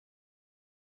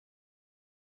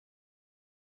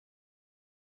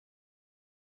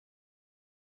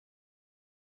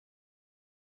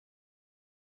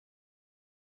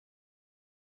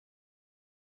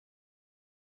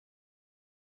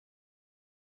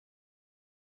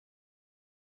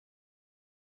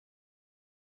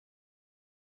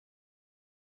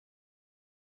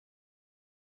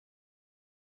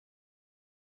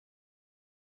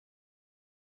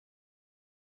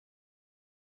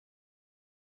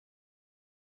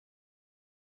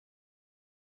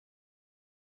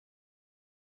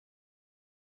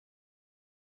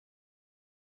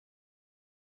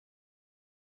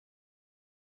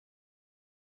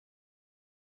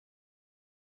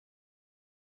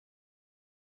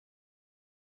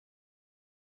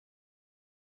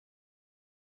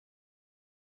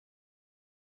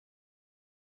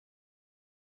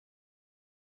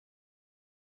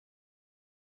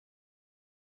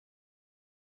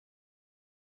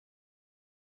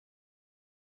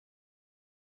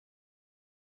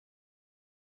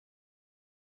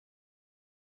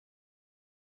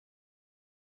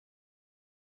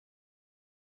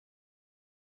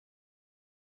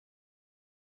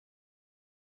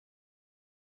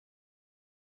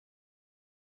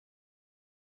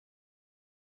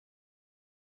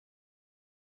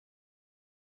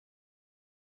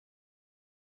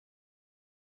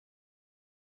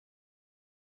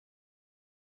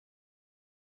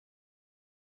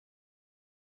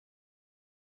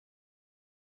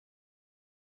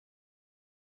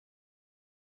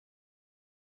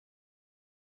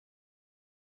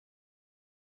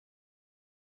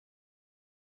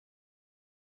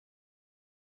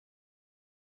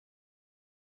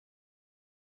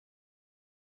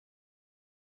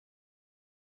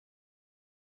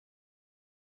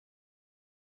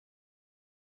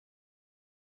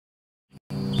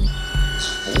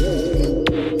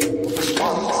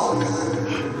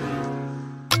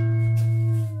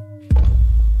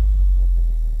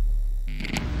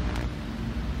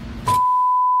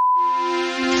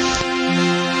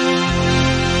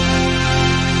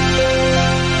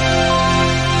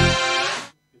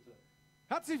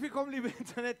Herzlich willkommen, liebe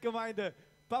Internetgemeinde.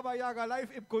 Babayaga live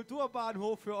im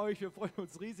Kulturbahnhof für euch. Wir freuen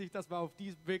uns riesig, dass wir auf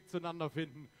diesem Weg zueinander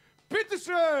finden.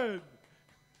 Bitteschön!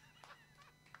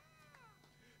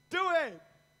 Do it!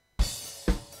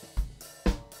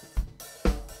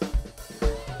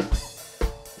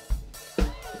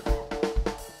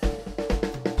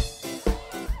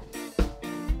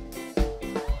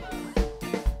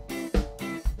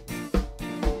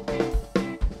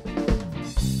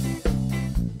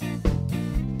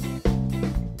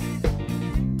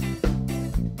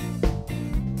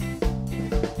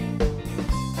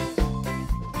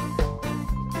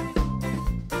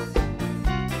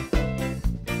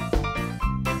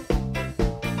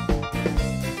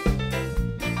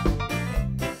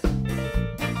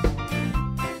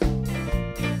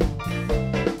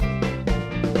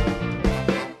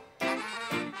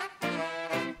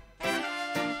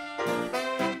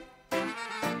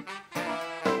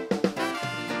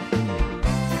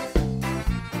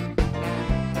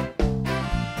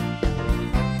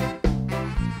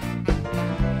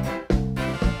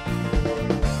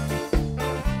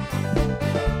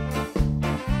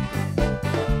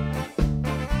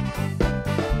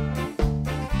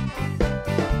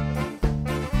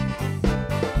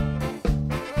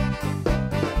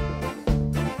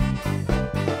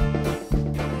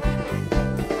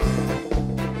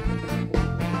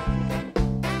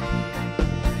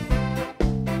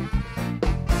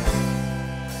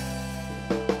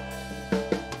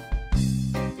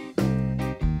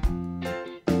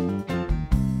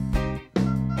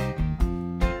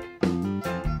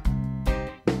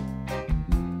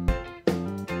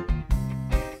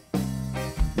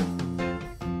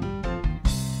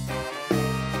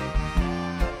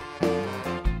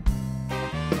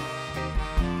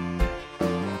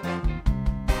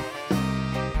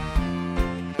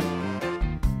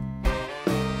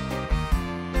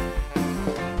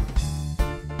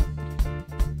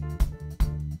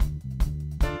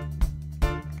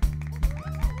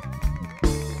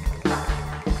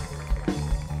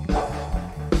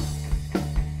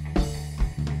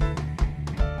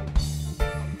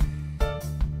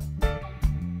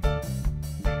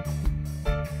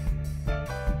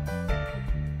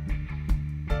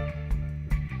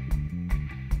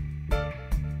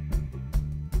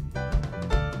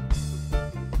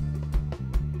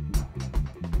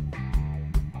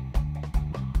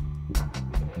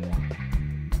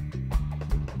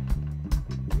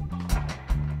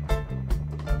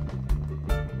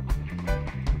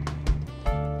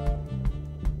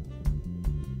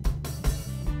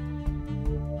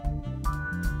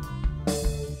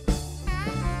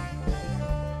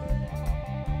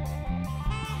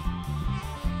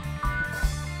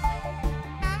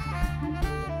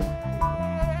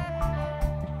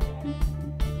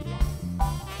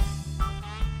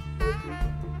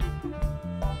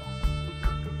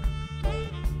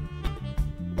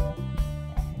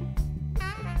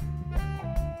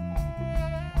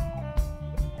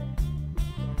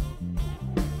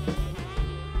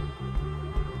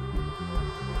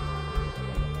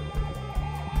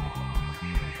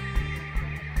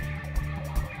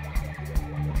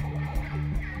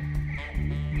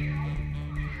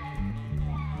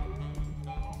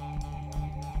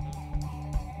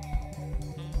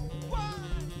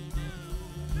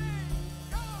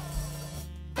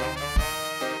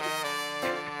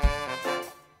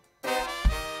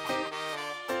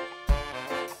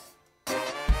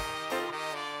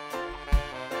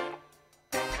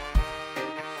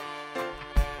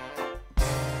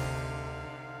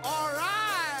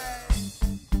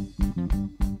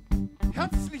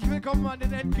 Willkommen an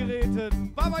den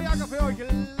Endgeräten. Babayaga für euch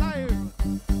live.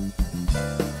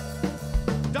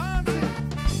 Danke.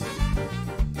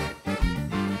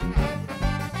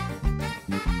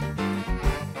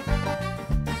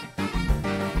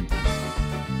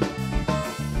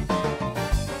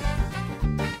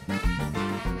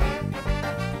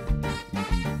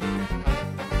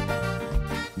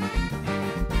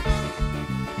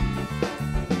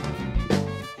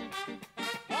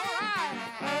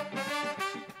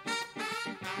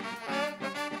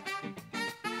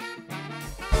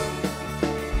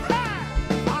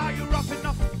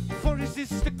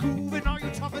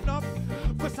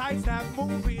 That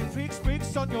moving, fix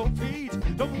bricks on your feet,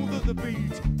 the move of the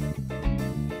beat.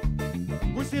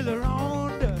 We're still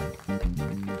around,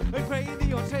 and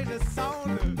crazy or change the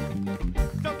sound.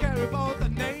 Don't care about the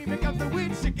naming of the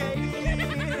witch again.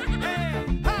 Hey,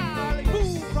 hi,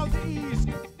 move from the east,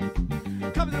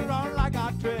 coming around like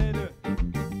a dread.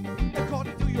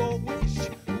 According to your wish,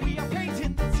 we are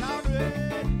painting the town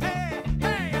red. Hey,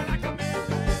 hey, like a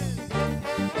madman,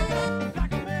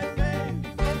 like a madman.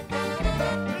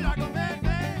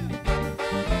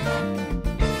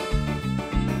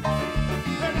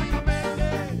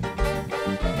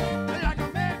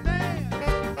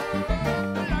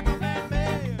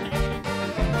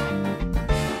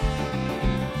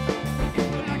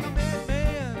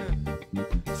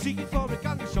 seeking for a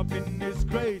gun shop in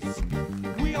disgrace.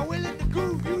 We are willing to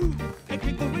groove you and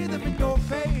kick the rhythm in your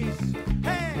face.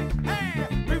 Hey, hey,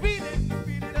 we beat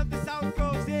it up the South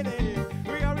Coast City.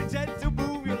 We are intent to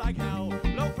move you like hell.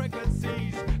 Low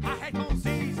frequencies, high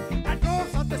frequencies, and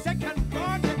north of the second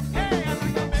continent. Hey, I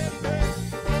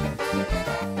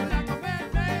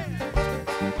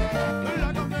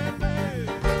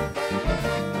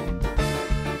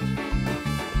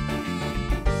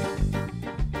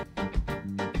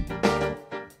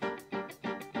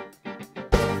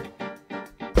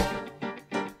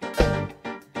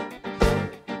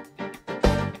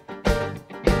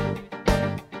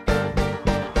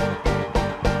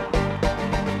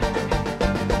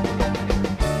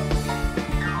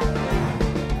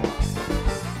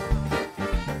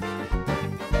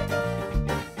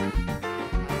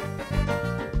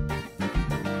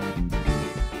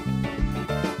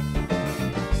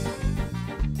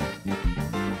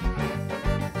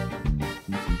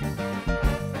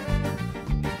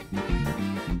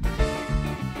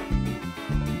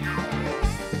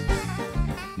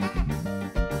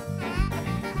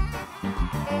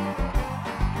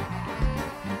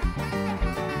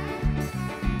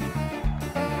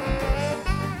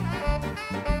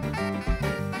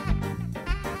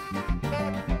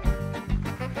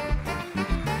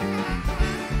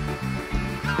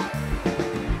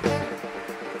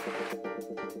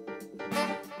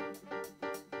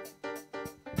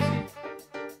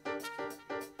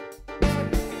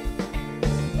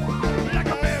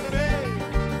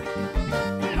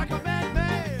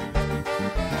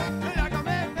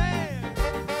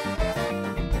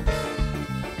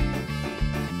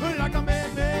like a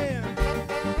man-man,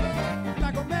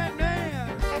 like a man-man, like a man-man.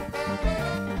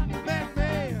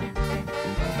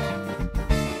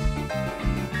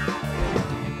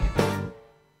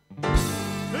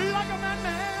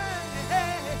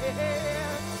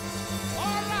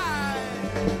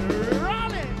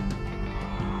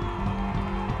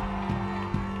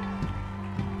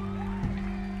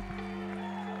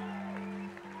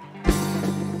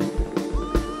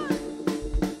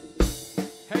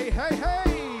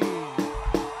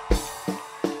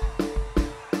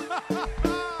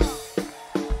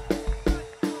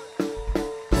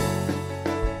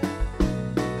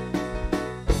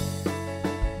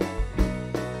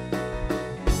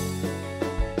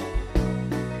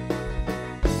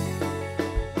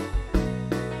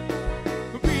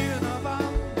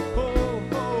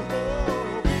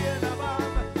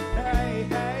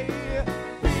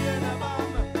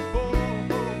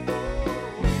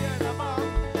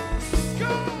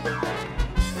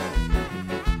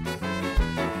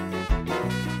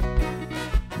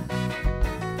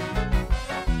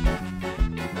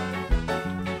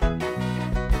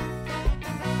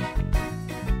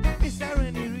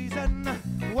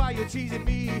 Teasing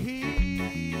me,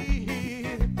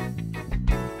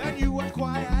 and you were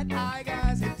quiet, eye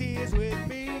guys and tears with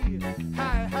me.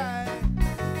 Hi, hi,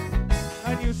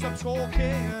 and you stopped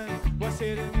talking. We're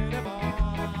sitting in a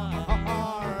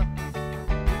bar,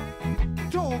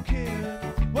 talking.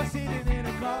 We're sitting in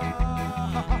a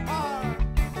car.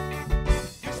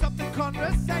 You stopped the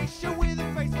conversation with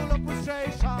a face full of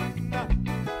frustration,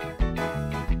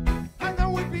 and there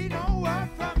would be no word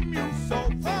from you so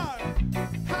far.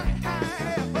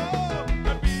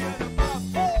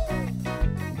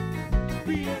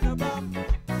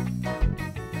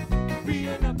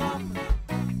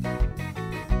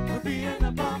 Being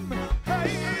a bum,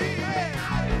 hey.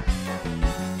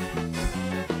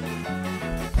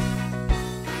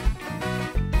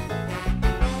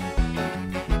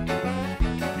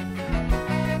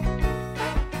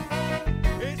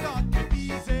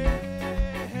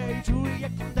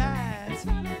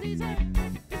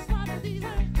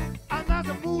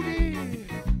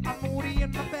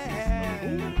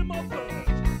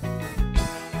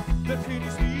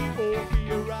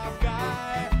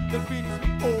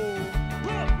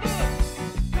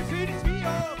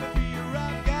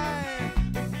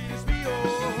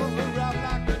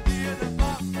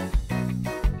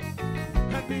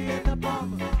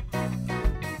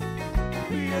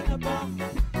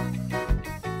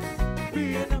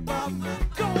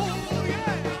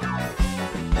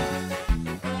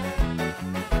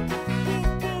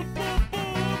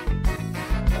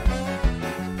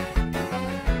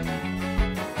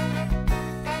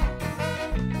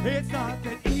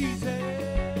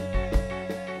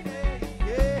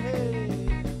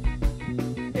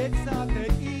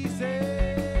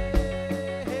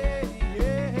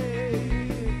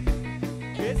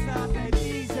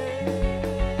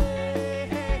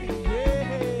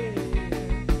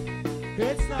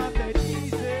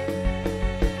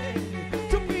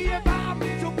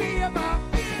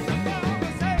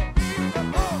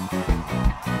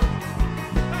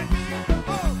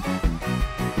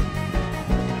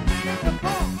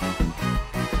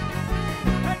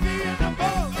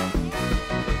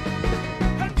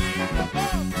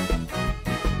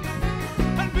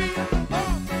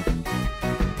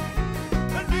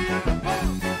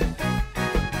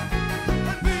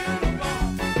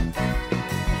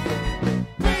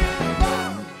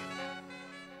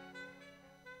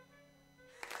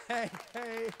 Hey,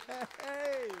 hey, hey,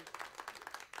 hey.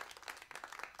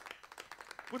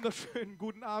 Wunderschönen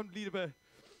guten Abend, liebe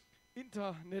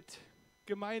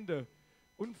Internetgemeinde.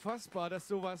 Unfassbar, dass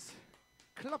sowas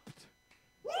klappt.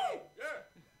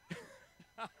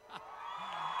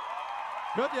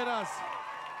 Hört ihr das?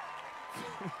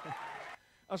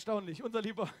 Erstaunlich. Unser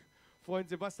lieber Freund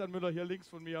Sebastian Müller hier links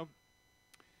von mir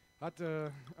hat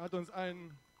uns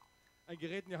ein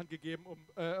Gerät in die Hand gegeben, um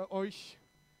euch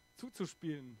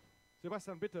zuzuspielen.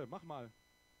 Sebastian, bitte, mach mal.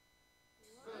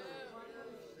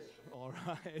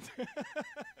 Alright.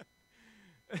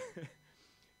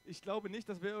 Ich glaube nicht,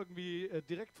 dass wir irgendwie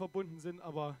direkt verbunden sind,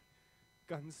 aber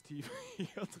ganz tief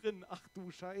hier drin. Ach du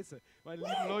Scheiße. Meine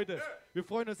lieben Leute, wir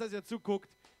freuen uns, dass ihr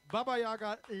zuguckt.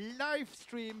 Babayaga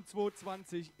Livestream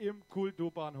 2020 im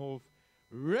Kulturbahnhof.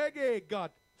 Reggae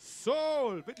got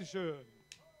Soul. Bitteschön.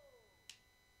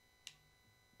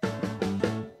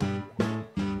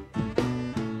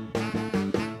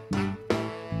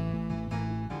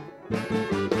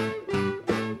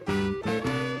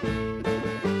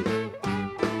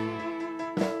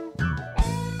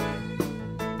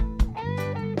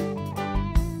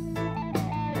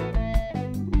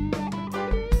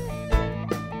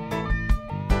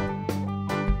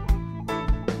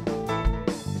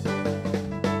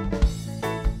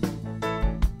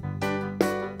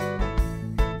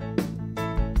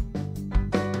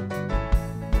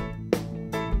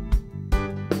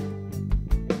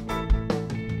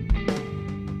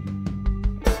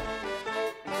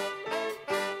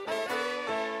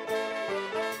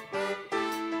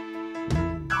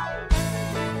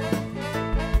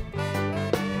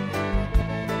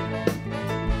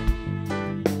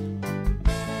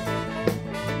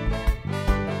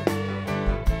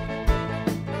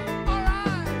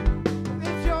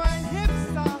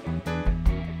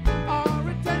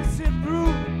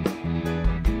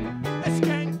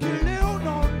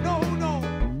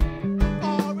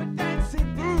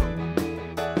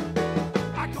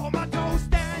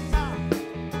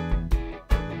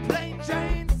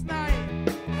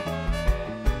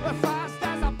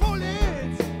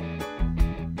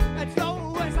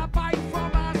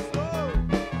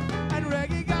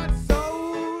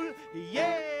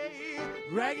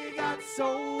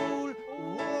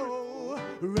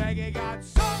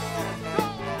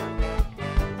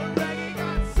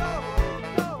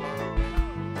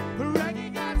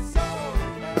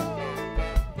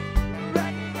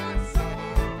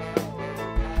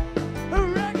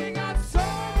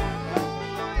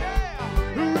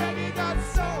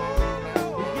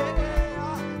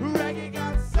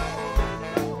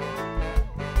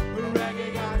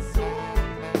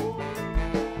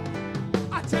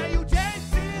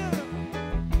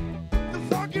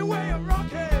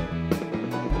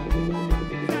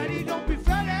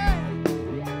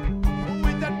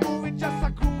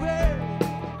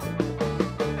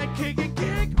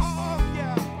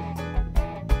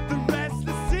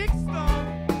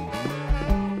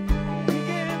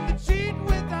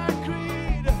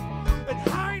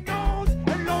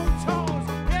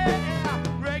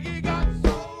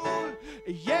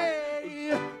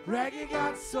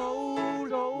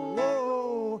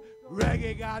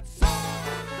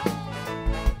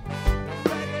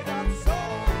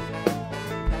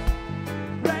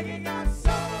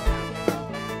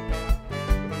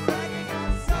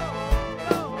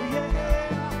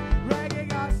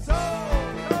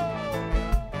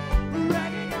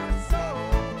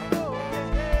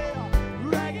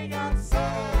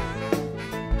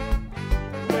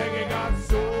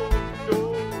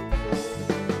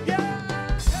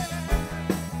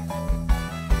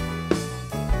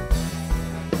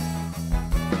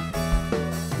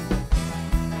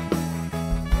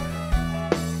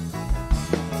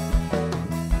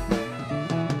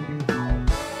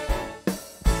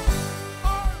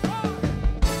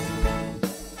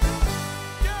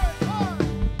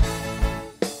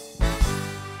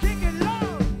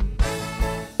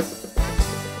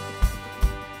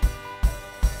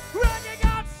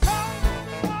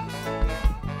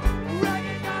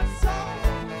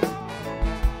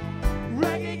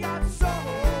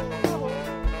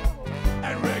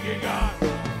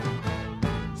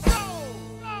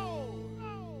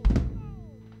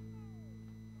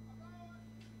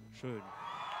 Schön.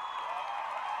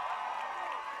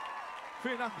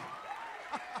 Vielen Dank.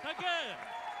 Danke.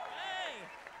 Hey.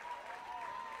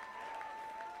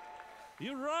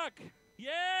 You rock.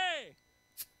 Yay.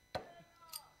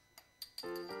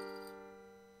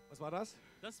 Was war das?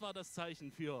 Das war das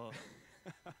Zeichen für...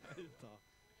 Alter.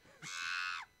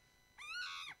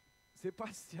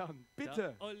 Sebastian,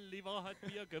 bitte. Der Oliver hat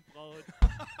Bier gebraut.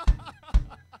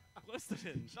 Prost.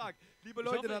 Prösterchen. Stark. Liebe Ich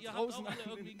Leute hoffe, da ihr draußen habt auch alle an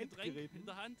irgendwie den ein Getränk Endgeräten. in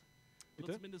der Hand. Bitte?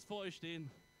 Oder zumindest vor euch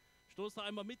stehen. Stoßt da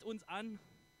einmal mit uns an.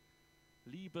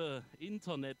 Liebe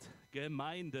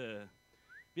Internetgemeinde.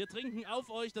 Wir trinken auf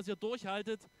euch, dass ihr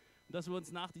durchhaltet und dass wir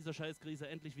uns nach dieser Scheißkrise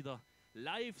endlich wieder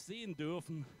live sehen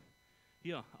dürfen.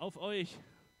 Hier, auf euch,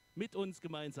 mit uns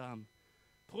gemeinsam.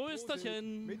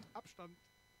 Prösterchen! Mit Abstand.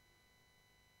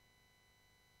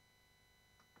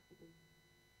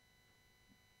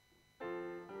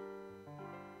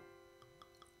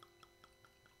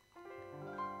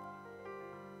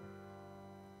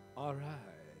 All right.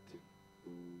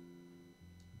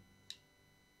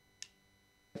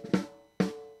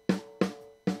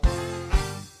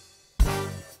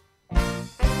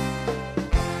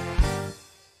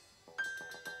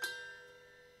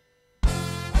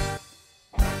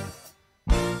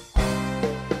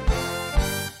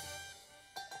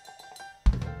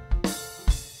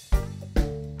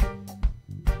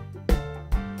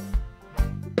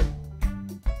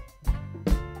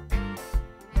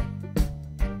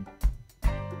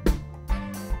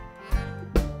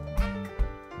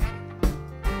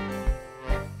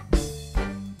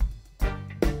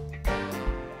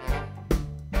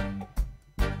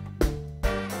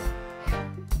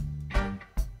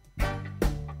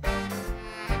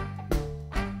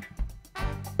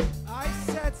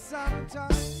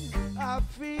 Sometimes I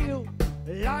feel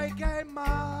like a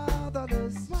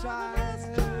motherless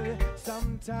child.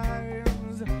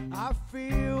 Sometimes I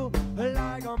feel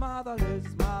like a motherless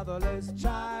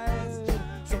child.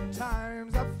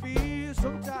 Sometimes I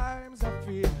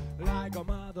feel like a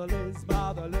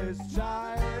motherless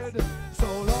child.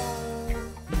 So long,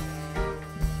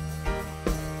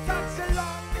 such a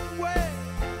long way,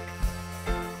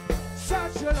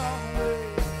 such a long way.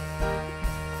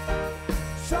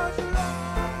 Such a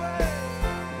long way,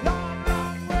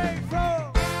 long way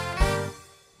from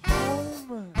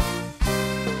home.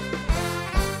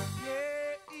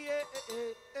 Yeah,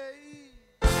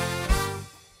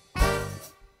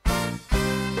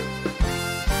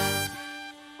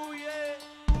 oh yeah,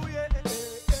 oh yeah.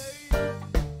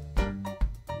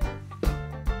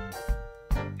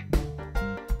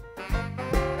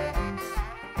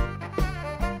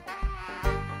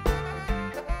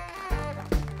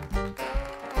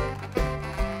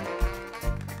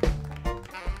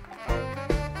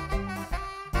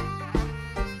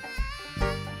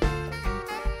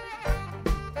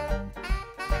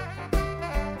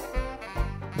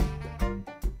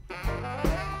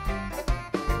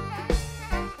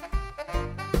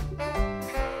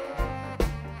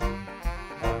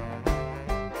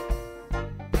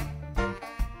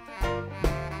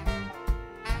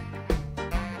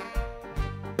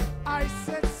 I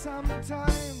said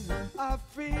sometimes I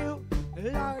feel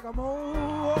like I'm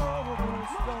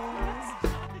almost gone.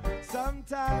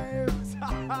 Sometimes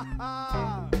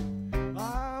I'm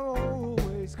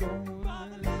always gone.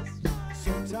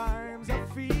 Sometimes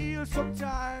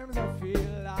I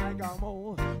feel like I'm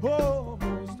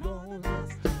almost gone.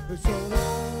 So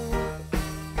long,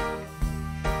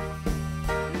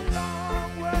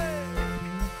 long way,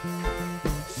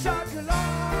 such a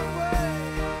long way.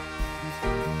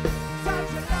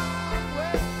 Such a long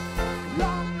way,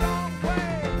 long, long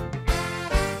way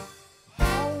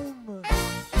home.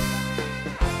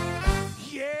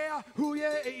 Yeah, ooh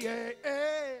yeah, yeah,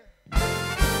 yeah.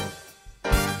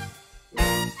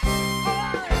 All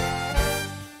right,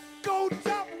 go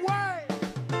that way.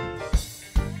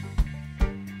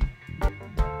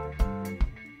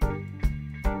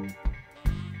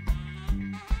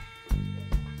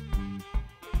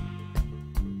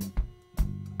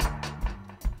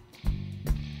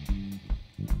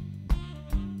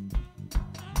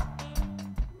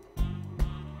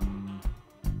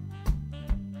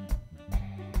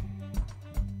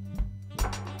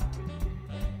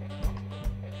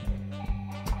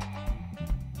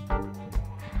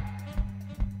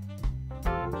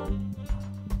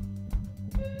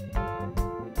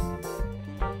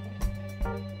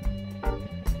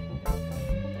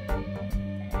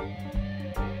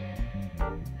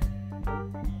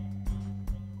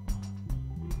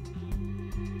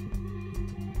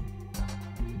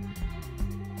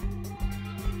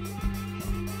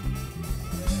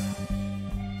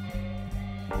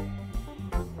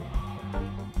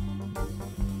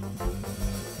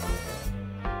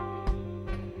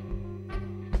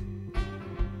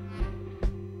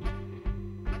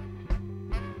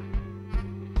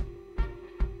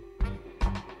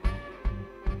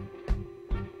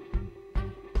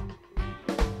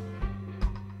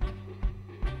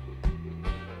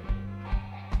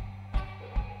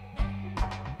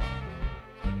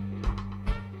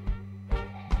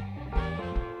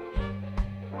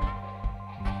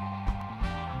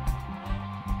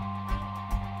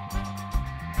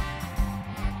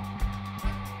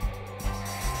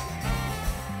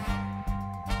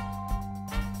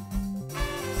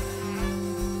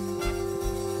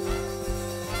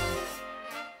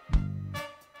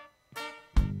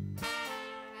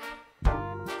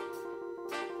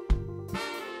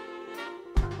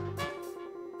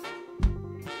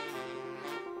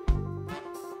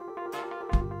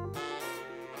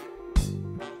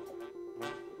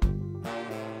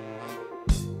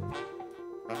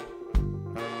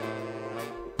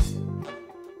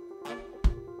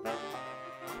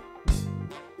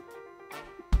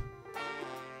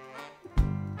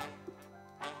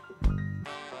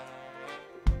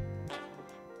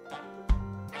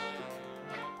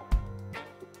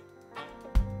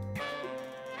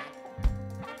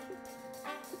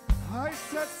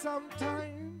 said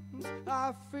sometimes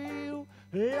I feel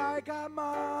like a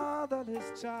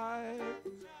motherless child.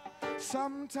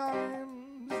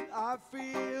 Sometimes I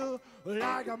feel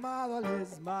like a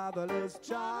motherless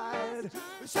child.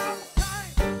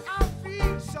 Sometimes I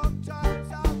feel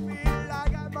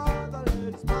like a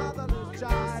motherless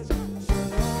child.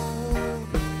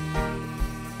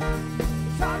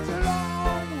 Such a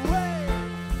long way.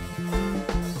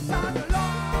 Such a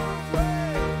long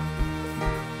way.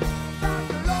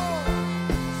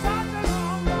 Such a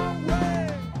long way.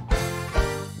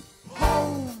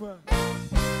 Home.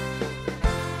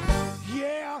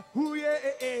 Yeah, ooh, yeah,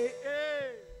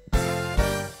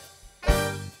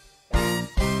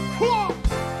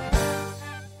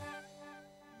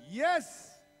 Yes.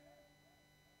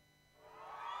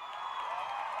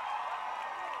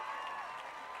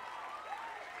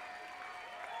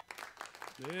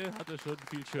 Nee, hatte schon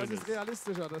viel Schönes. Das ist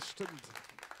realistischer, das stimmt.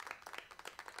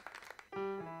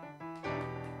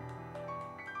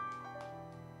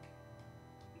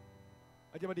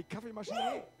 Hat jemand die Kaffeemaschine?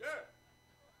 Yeah.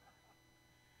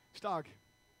 Stark.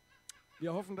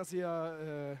 Wir hoffen, dass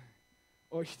ihr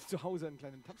euch zu Hause einen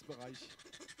kleinen Tanzbereich.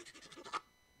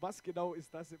 Was genau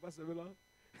ist das, Sebastian Müller?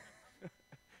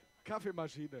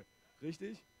 Kaffeemaschine,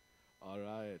 richtig?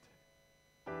 Alright.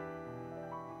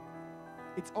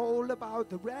 It's all about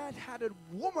the red-headed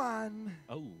woman.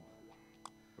 Oh.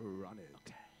 Run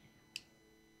it.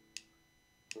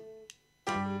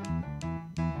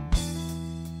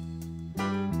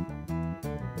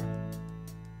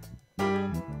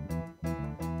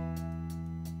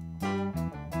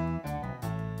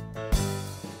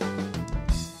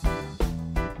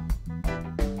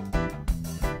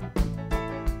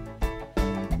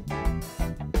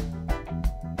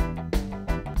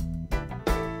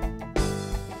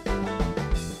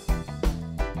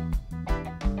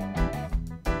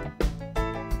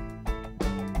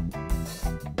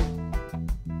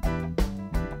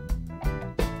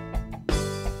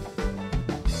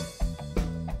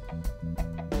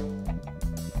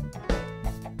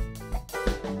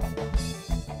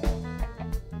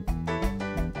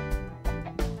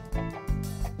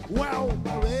 Well,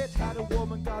 a red-headed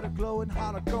woman got a glowing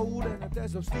heart of gold and a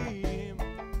dash of steam.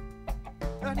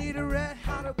 I need a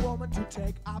red-headed woman to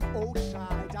take up old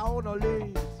side down her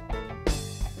leaves.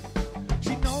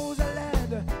 She knows the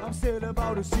land I'm still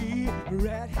about to see. A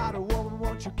red-headed woman,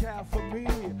 won't you care for me?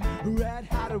 A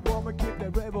red-headed woman, keep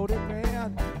that railroading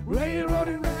man.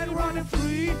 Railroading man, running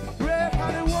free.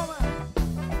 Red-headed woman.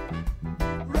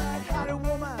 Red-headed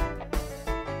woman.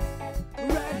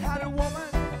 Red-headed woman.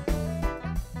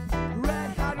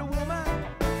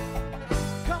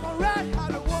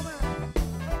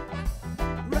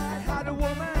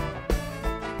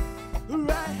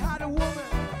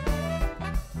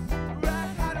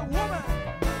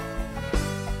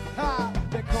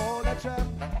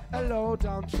 Low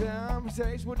down tramp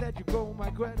says we'll let you go, my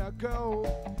Greta, go.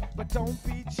 But don't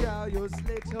be jealous,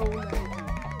 little lady.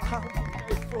 I'm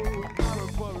grateful, I'm a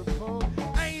fool.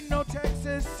 Ain't no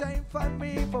Texas, ain't find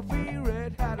me for free.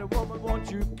 Red-headed woman, won't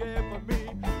you give for me?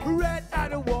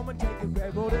 Red-headed woman, take the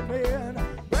railroading man.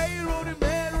 Railroading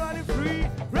man, running free.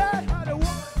 Red-headed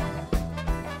woman.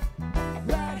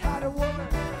 Red-headed woman.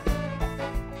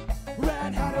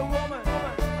 Red-headed woman.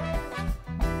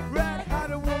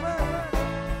 Red-headed woman.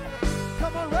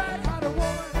 Come on, red-headed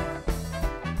woman.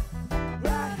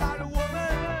 Red-headed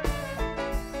woman.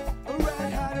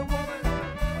 Red-headed woman.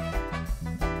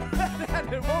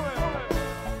 Red-headed woman.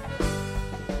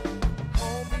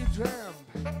 Hold me tramp.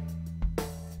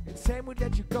 It's same we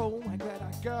let you go, I'm glad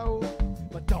I go.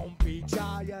 But don't be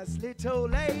jealous, little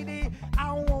lady.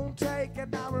 I won't take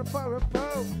an hour for a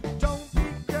pole. Don't be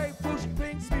grateful, she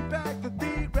brings me back to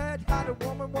thee. Red-headed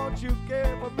woman, won't you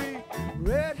care for me?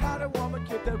 Red-headed woman,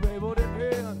 keep the railroad in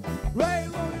hand.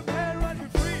 Railroad in hand, run me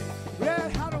free.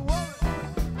 Red-headed woman.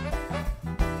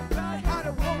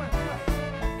 Red-headed woman.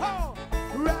 Oh,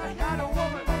 red-headed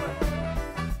woman.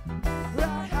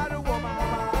 Red-headed woman.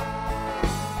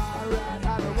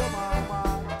 Red-headed woman.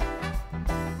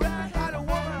 Red-headed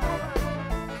woman.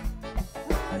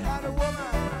 Red-headed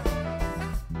woman.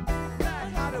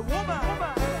 Red-headed woman.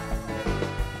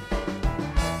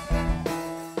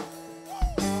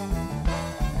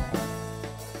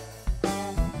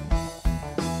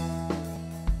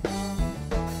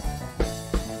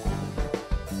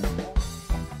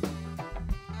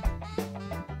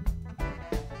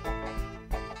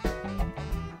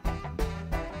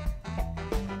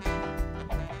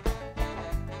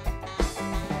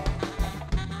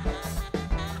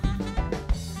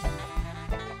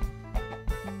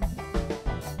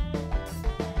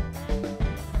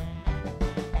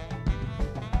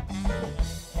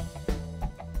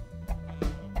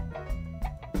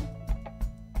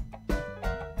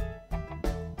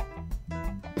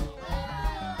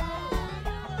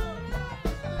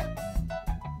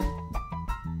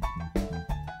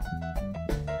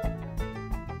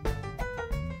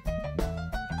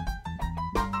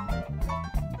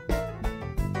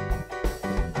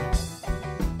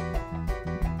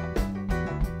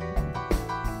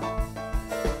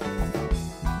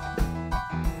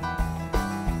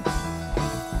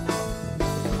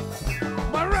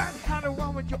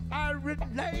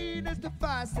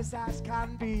 fast as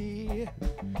can be.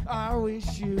 I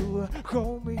wish you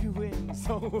call me when,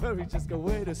 so we just go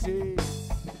wait to see.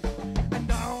 And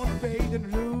down in Baton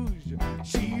Rouge,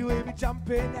 she will be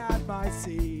jumping at my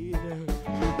seat.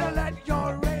 Now let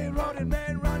your railroading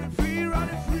man running free,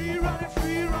 running free, running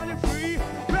free, running free.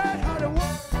 Red-hearted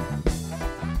woman,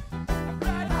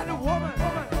 red-hearted woman,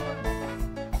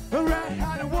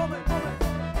 red-hearted woman,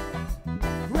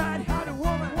 red-hearted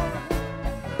woman.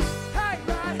 Hey,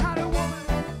 red-hearted woman,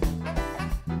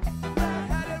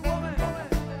 red-hearted woman,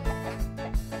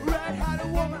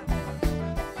 red-hearted woman.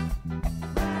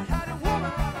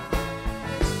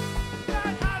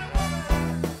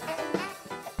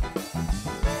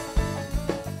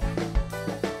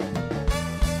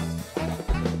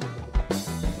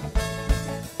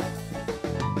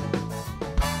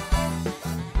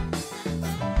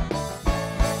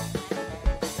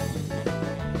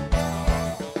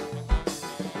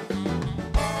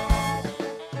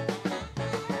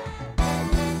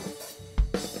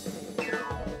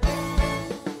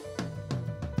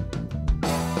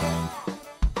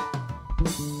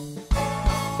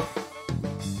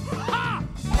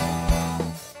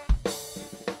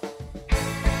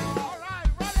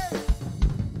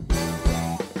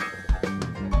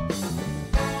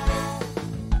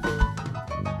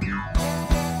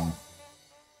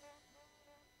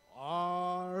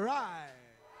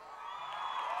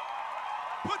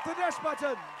 Put the dash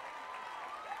button.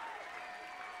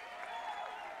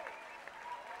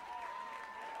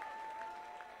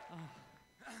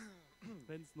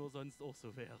 Wenn es nur sonst auch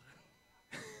so wäre.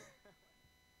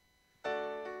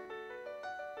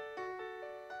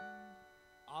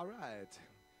 Alright.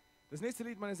 Das nächste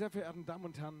Lied, meine sehr verehrten Damen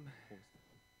und Herren. Prost.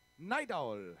 Night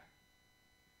Owl.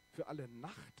 Für alle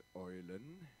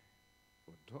Nachteulen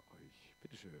unter euch.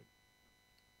 Bitteschön.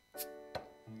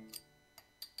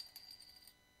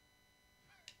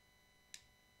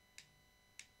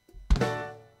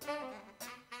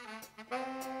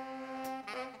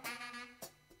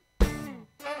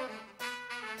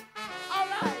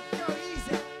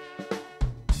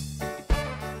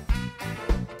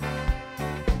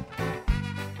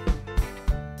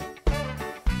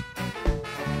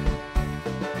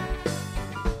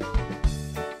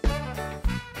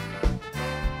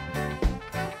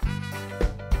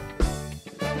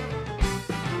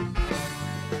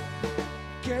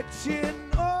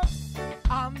 Catching up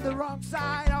on the wrong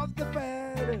side of the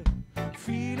bed,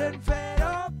 feeling fed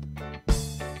up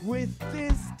with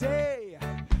this day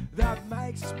that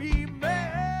makes me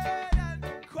mad and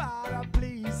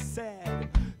quietly sad.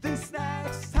 This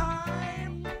next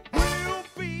time will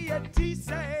be a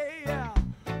DC.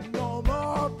 No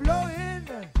more blowing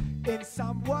in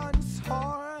someone's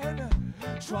horn.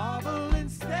 Trouble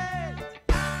instead,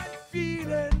 I'm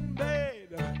feeling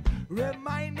bad.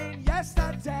 Reminding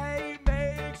yesterday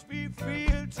makes me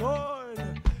feel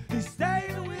torn.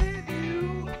 Staying with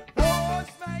you was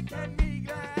making me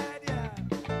glad, yeah.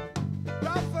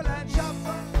 Ruffle and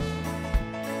shuffle,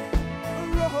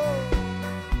 roll,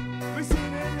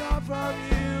 receiving love from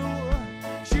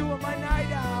you. You were my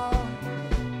night out.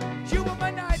 You were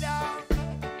my night out.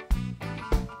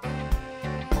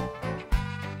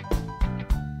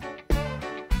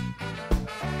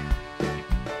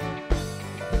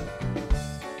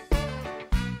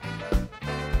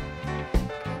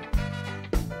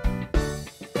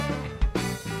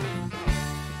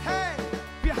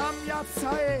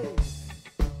 Zeit.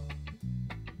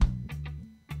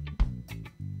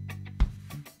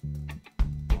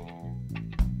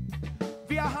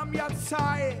 Wir haben ja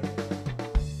Zeit,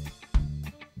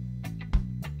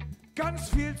 ganz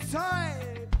viel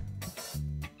Zeit.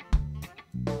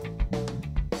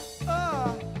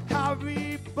 Have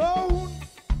we both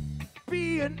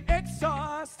been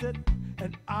exhausted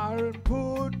and aren't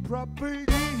put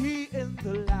properly in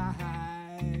the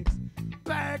legs?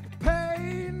 Back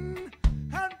pain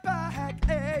and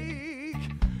backache,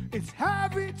 it's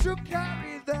heavy to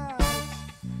carry that.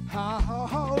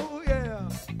 Oh yeah,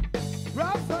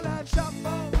 ruffle and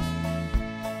shuffle,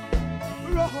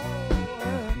 roll,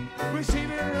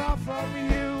 receiving love from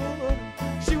you.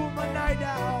 She was my night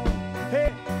out,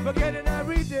 hey, forgetting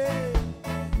every day,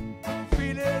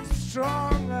 feeling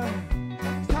strong.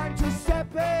 Time to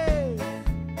step in,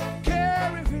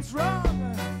 care if it's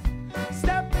wrong.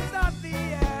 Step is not the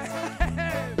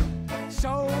end.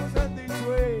 Shows us this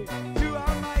way. You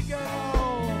are my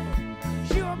girl.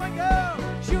 You are my girl.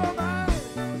 You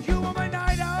are my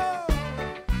night owl.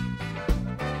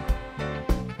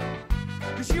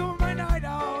 'Cause you are my night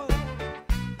owl.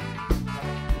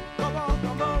 Come on,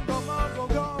 come on, come on, go,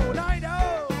 go, night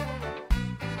owl.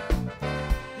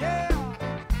 Yeah,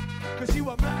 'cause you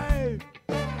are mine.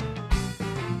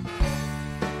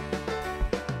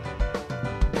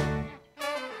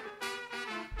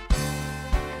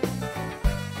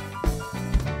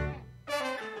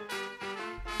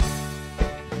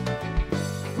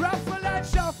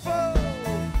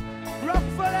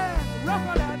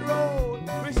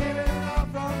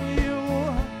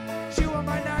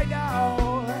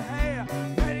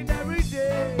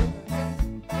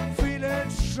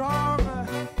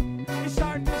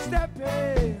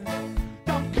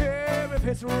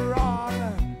 is wrong.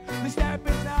 The step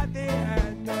is not the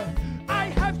end. I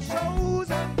have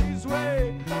chosen this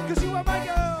way, 'cause you are my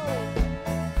girl.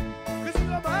 'Cause you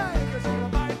are mine, 'cause you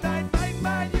are mine, mine, mine,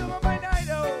 mine, you are mine, I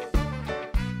know.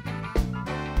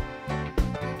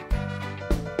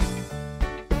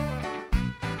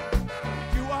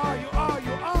 You are, you are,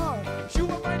 you are, you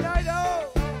are mine, I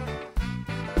know.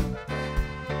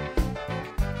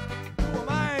 You are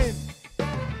mine.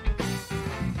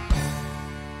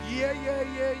 Yeah, yeah,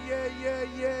 yeah, yeah, yeah,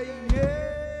 yeah, yeah.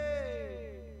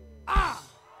 Ah!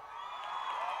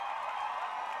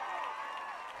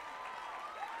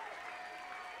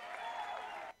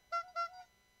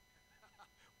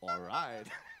 Alright.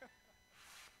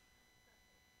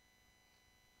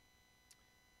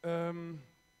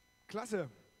 Klasse,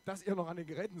 dass ihr noch an den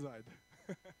Geräten seid.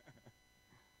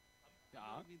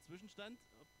 Ja. Irgendwie ein Zwischenstand?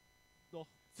 Ob noch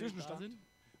Zwischenstand? da sind?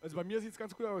 Also bei mir sieht es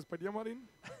ganz gut aus. Bei dir, Martin?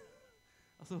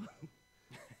 Achso.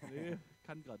 Nee,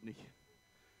 kann gerade nicht.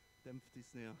 Dämpft die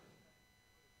Snare.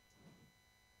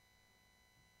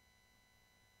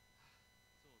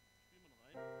 So, spielen wir noch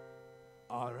rein.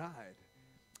 Alright.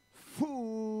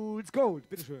 Fool's Gold,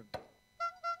 bitteschön.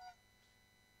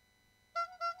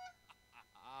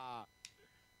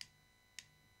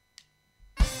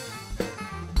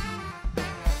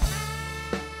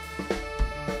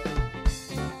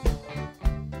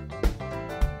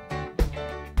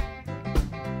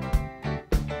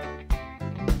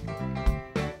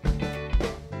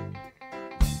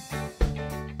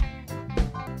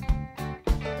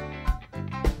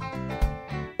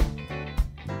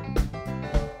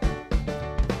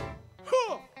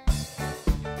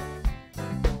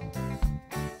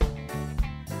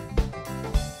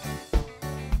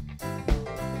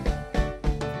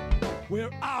 We're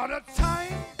out of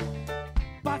time,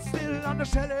 but still on the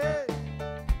Shelley.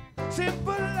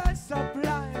 Simple and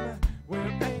sublime, where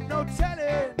ain't no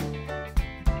telling.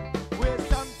 We're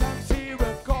sometimes here,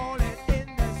 we're calling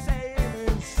in the same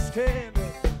instant.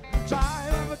 Try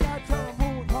to get to the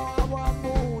moon, our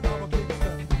moon, our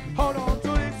Kingston. Hold on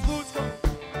to this food scope,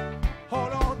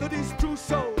 hold on to this true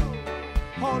soul.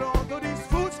 Hold on to this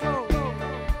food scope,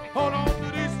 hold on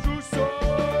to this true soul.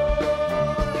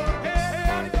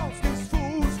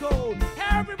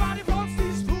 Everybody wants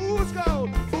these fools go,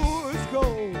 fools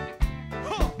go,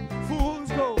 huh, fools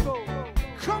go,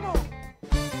 come on.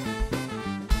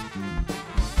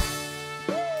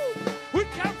 Woo. We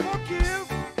can't forgive,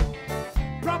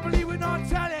 properly we're not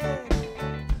telling.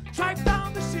 Drive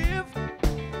down the shift,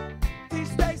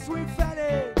 these days we fell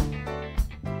it.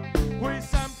 We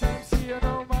sometimes hear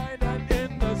no mind and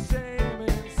in the same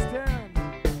instant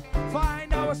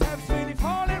find ourselves really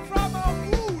falling from our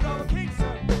mood, our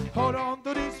Kingston. Hold on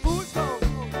to these fools go.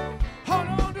 Hold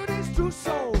on to this true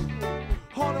soul.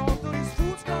 Hold on to these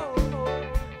fools go.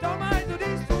 Don't mind to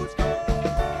these fools go.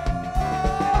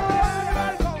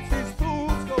 Everybody wants these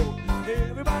fools go.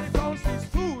 Everybody wants these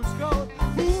fools go.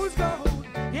 Fools go.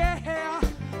 Yeah,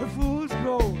 the fools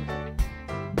go.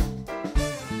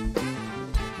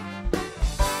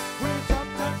 We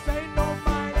sometimes pay no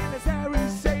mind and it's every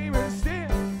same as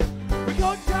still. We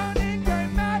go down in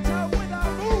game matter with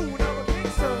our mood, our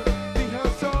Kingston. The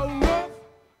hurt so rough,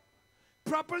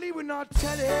 properly we're not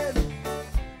telling.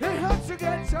 It hurts to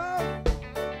get tough,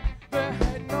 there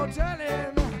ain't no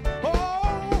telling.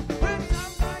 Oh, we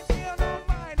sometimes hear no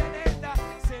mind and in the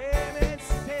same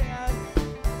instant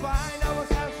find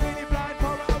ourselves really blind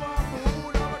for our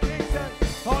mood, our Kingston.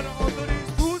 Hold on to these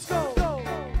fools go.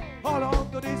 Hold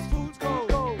on to these fools go.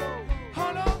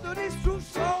 Hold on to these true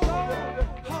souls.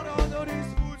 Hold on to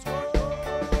these fools go.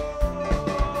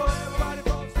 Everybody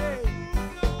wants this.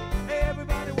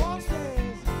 Everybody wants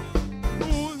this.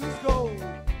 Fools go.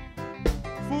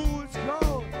 Fools go.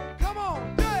 Come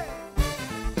on, do it.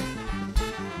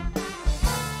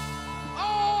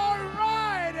 All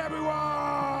right,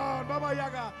 everyone.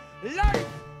 Babayaga, live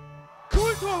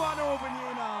Kulturbahnhof in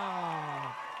Jena.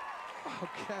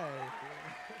 Okay.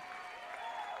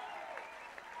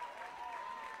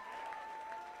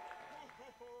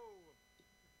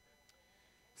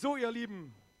 So, ihr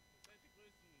Lieben,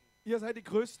 ihr seid die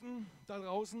Größten da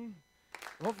draußen.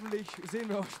 Hoffentlich sehen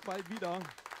wir euch bald wieder.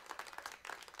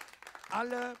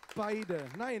 Alle beide.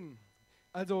 Nein,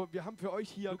 also wir haben für euch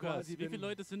hier Lukas, quasi wie viele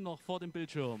Leute sind noch vor dem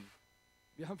Bildschirm?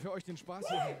 wir haben für euch den Spaß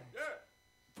hier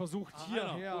versucht,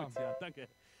 hierher, Gut, ja, danke.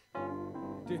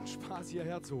 den Spaß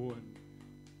hierher zu holen.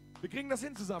 Wir kriegen das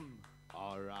hin zusammen.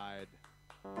 Alright.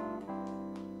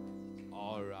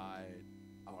 Alright.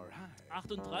 Alright.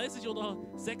 38 oder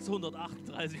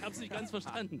 638? Ich hab's nicht ganz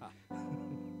verstanden.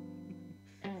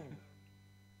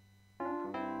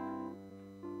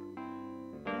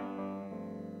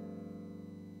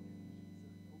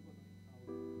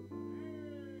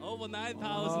 over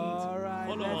 9,000 Alright,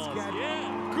 followers. let's get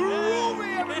Yeah.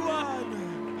 groovy, everyone!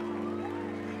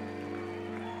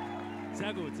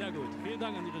 Sehr gut, sehr gut. Vielen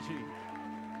Dank an die Regie.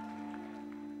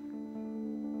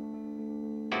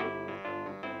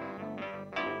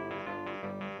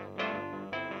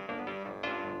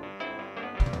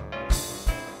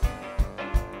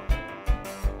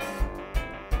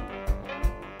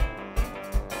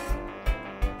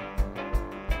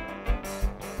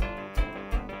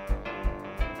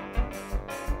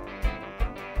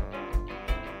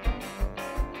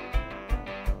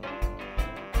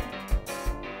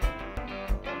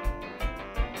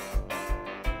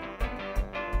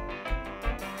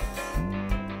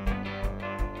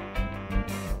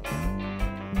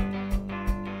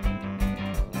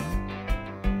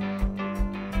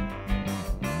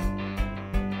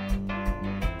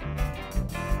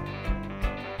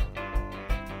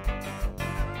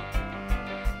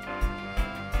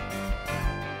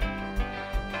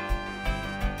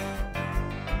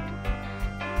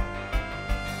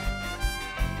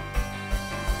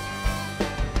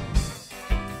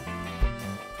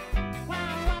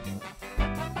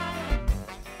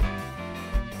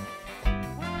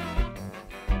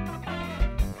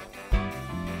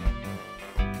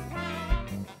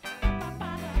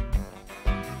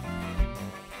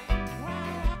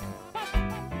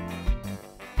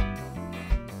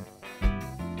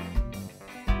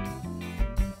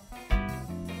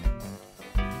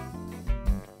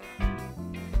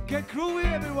 Get groovy,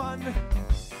 everyone.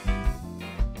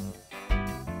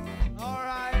 All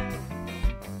right.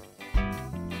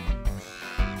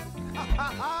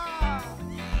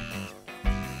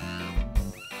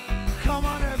 Come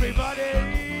on, everybody.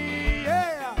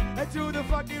 Yeah. And do the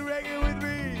fucking reggae with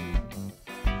me.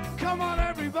 Come on,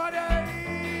 everybody.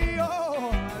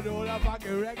 Oh, I do the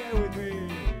fucking reggae with me.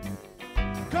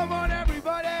 Come on,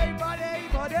 everybody.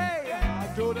 Buddy.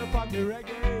 I do the fucking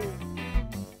reggae.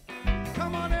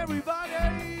 Come on, everybody,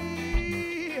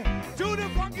 do the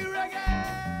funky reggae.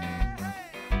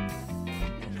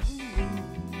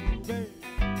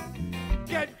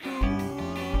 Get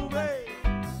groovy,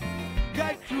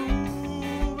 get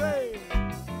groovy,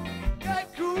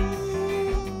 get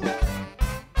groovy.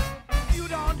 You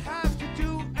don't have to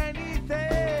do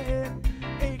anything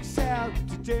except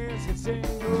to dance and sing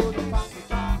to the funky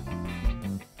dog.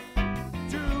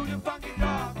 Do the funky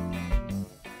dog.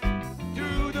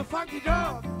 Do the funky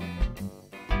dog.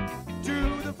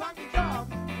 Do the funky dog.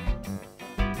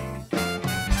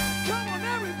 Come on,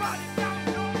 everybody, down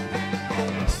your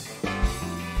hands.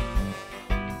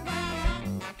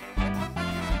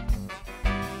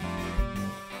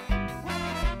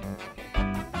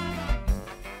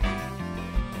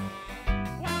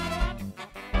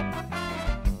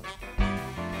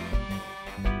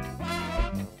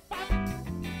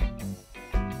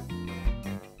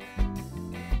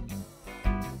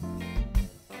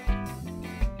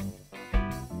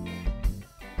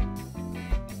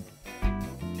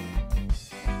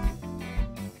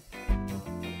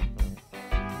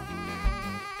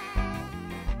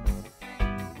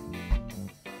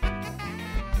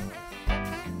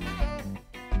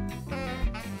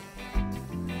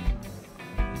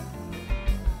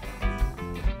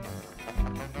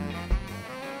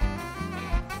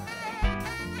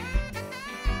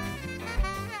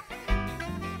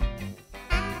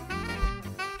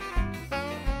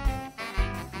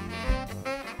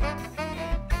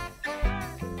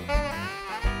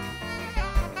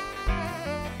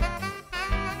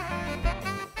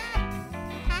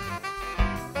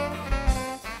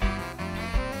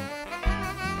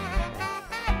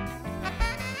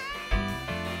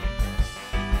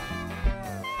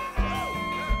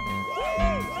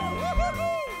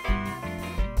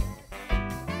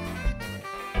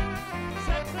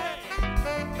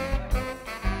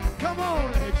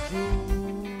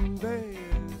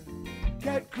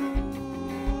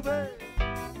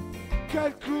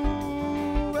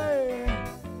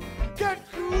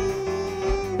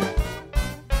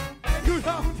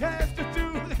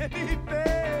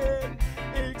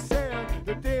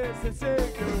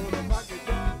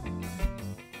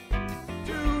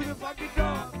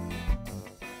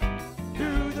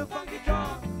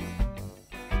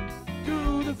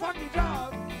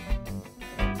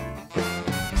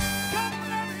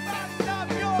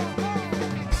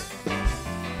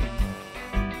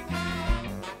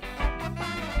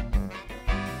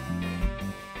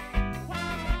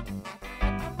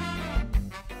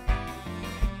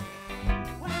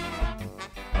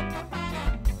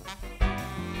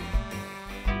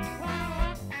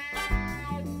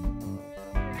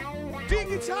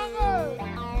 Gitarre!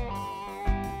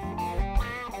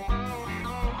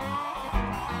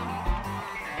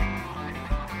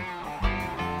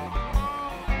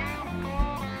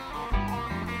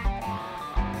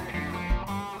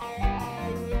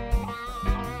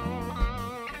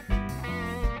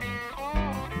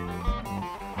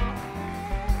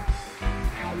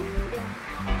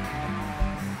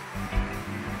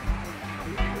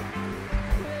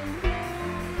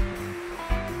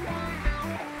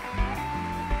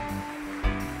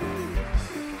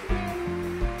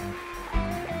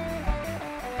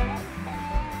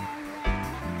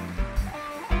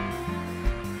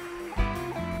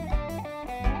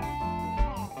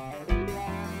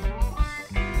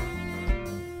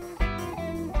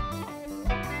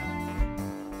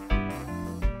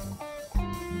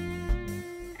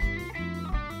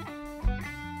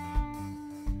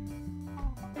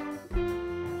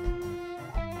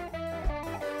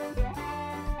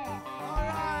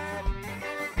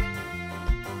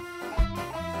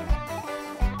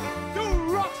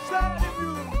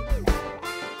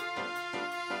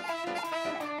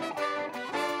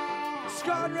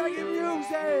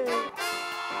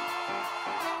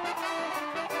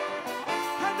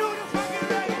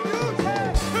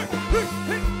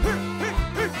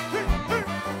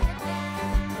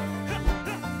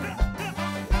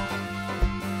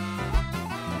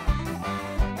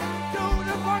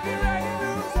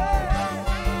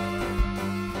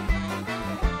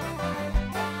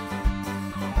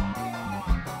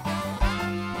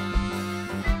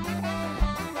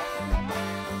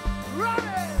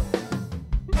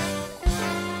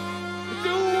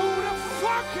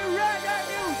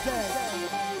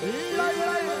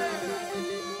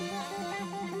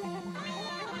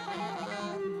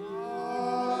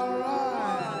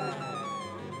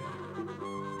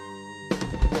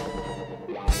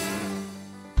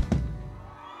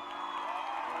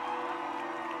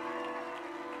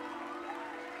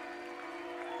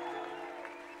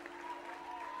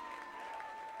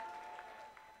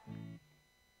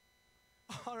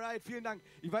 Alright, vielen Dank.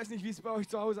 Ich weiß nicht, wie es bei euch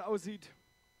zu Hause aussieht,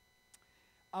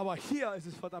 aber hier ist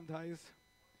es verdammt heiß.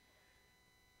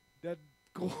 Der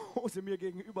Große mir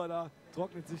gegenüber da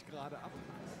trocknet sich gerade ab.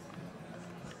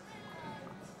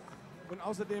 Und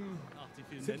außerdem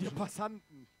sind hier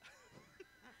Passanten.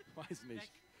 Ich weiß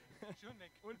nicht. Schön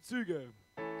weg. Und Züge.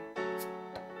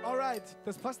 Alright,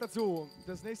 das passt dazu.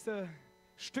 Das nächste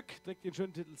Stück trägt den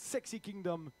schönen Titel Sexy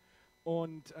Kingdom.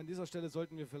 Und an dieser Stelle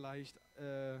sollten wir vielleicht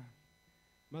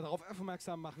mal darauf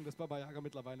aufmerksam machen, dass Babayaga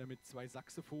mittlerweile mit 2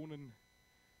 Saxophonen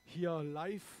hier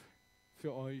live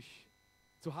für euch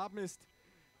zu haben ist.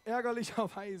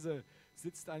 Ärgerlicherweise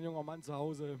sitzt ein junger Mann zu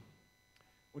Hause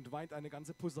und weint eine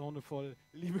ganze Posaune voll.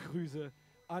 Liebe Grüße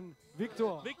an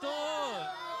Viktor.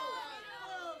 Viktor!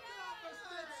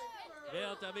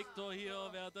 Wer hat der Viktor hier?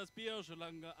 Wer hat das Bier? Schon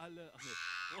lange alle. Ach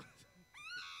nee.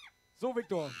 So,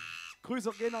 Viktor, Grüße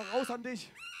gehen auch raus an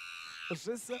dich.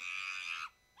 Verstehst du?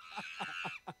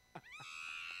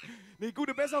 Nee,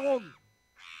 gute Besserung,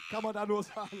 kann man da nur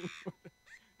sagen.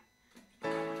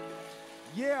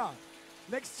 Yeah,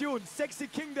 next tune, Sexy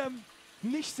Kingdom,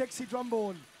 nicht Sexy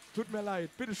Trombone. Tut mir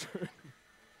leid, bitteschön.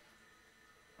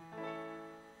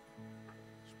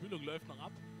 Spülung läuft noch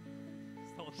ab.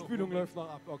 Spülung läuft noch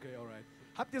ab, okay, alright.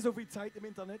 Habt ihr so viel Zeit im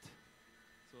Internet?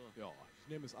 So. Ja, ich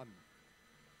nehme es an.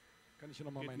 Kann ich hier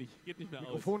nochmal mein Geht nicht mehr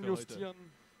Mikrofon aus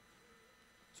justieren?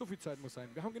 So viel Zeit muss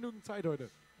sein. Wir haben genügend Zeit heute.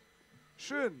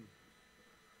 Schön.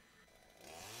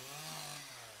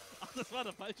 Ach, das war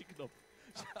der falsche Knopf.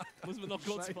 Muss man noch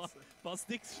kurz ein paar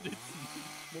Sticks schnitzen.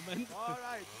 Moment.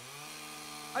 Alright.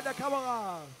 An der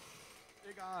Kamera.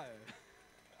 Egal.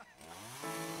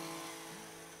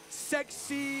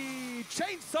 Sexy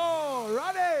Chainsaw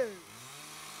Running.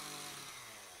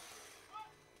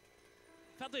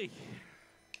 Fertig.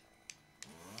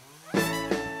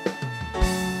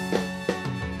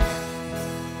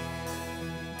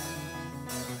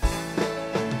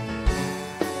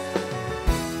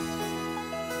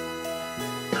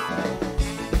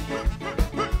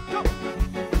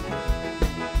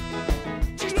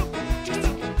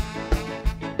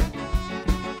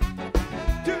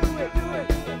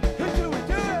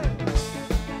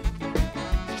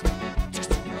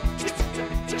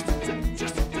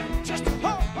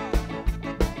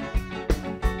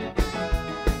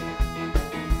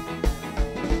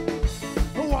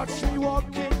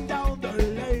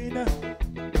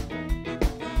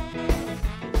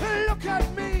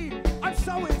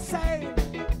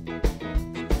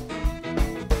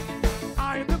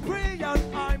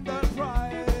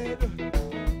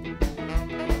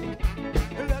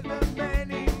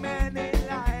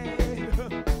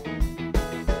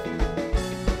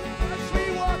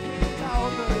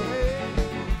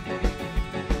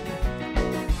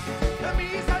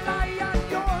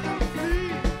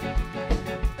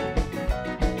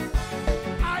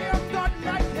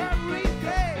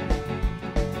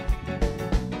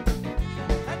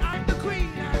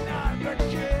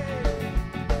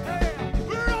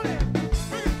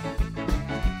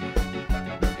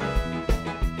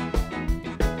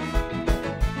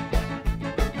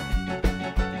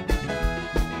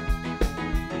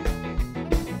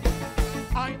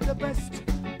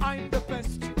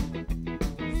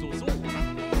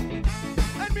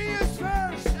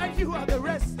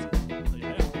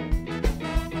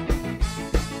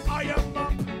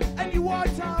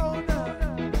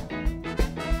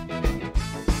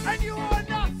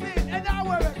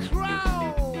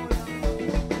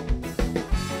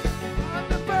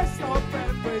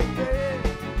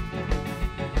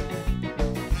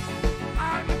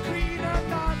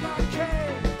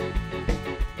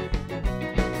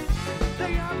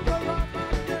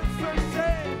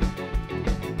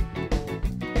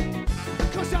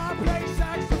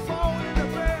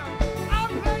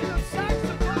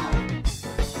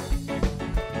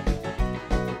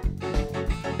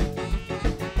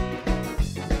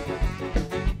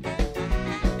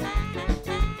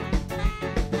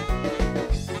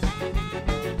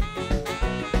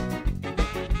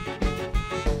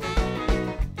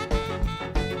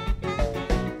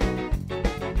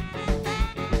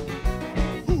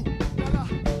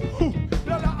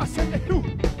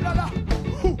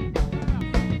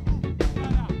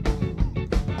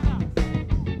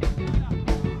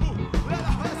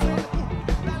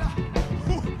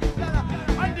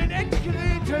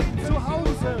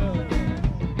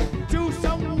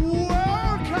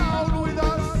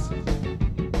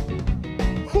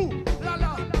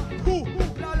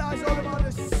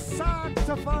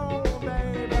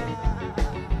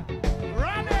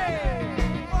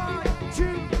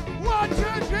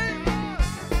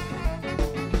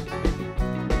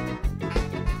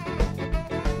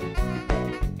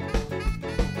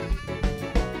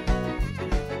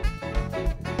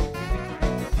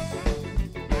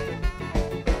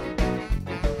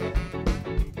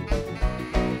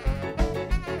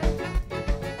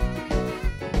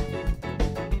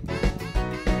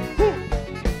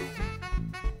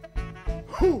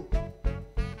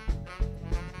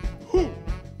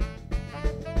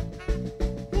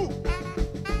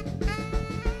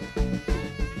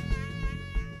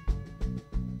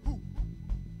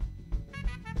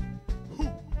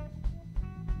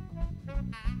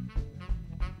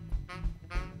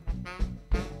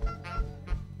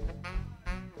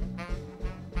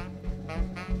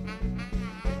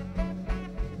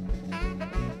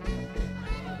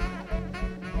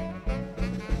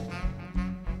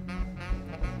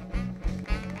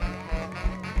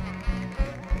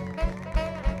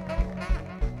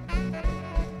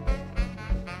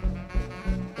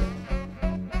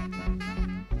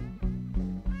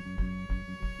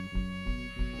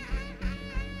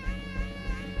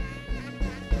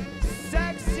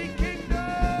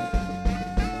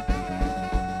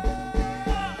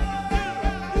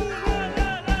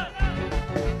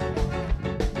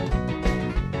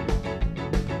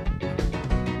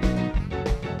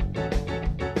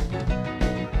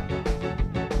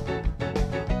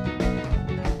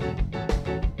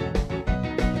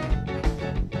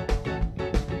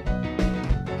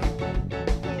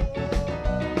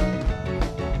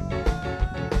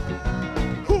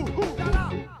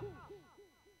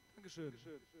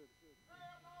 Dankeschön.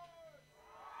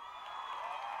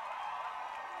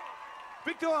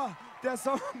 Victor, der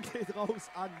Song geht raus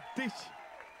an dich.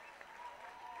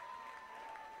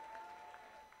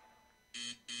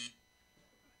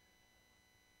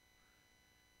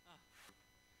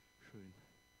 Schön.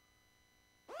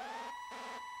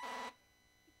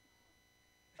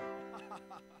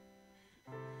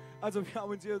 Also wir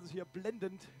haben uns hier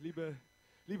blendend,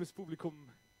 liebes Publikum.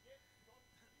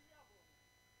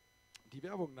 Die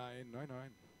Werbung,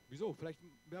 nein. Wieso? Vielleicht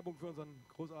Werbung für unseren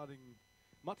großartigen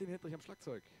Martin Hedrich am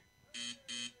Schlagzeug.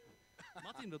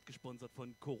 Martin wird gesponsert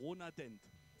von Corona Dent.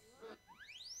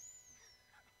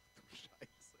 Du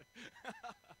Scheiße.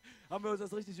 Haben wir uns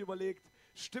das richtig überlegt?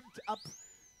 Stimmt ab,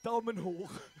 Daumen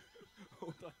hoch.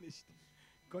 Oder nicht?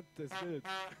 Gottes Willen.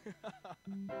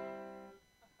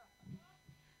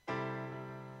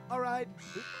 Alright.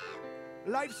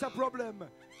 Life's a problem.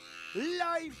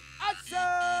 Life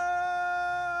aside.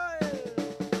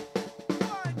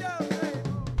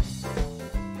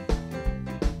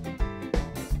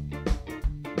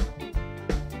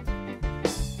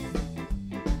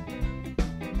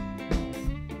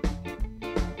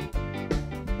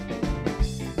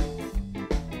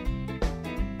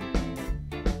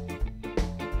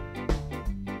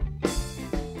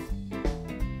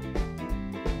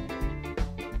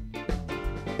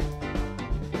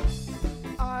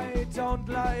 Don't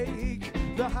like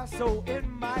the hustle in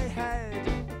my head.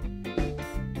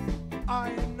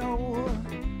 I know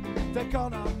they're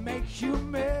gonna make you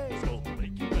mad.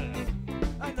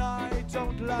 And I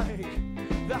don't like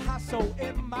the hustle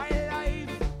in my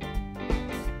life.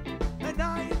 And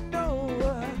I know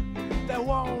they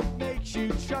won't make you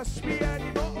trust me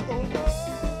anymore.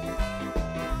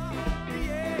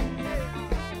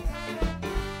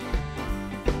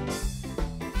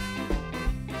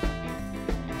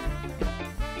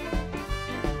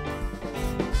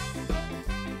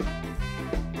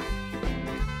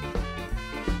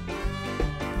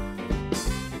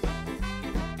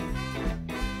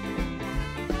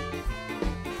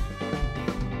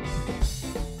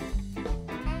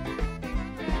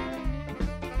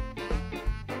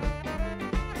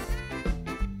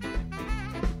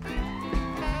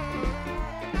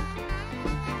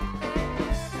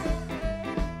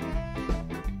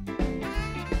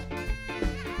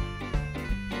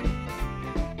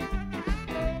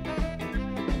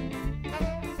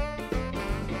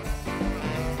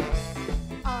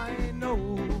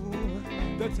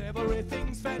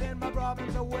 Everything's fading my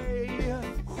problems away.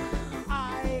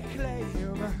 I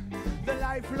claim the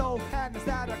life low hands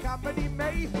that accompany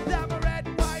me. Them a red,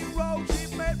 white road she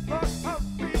made for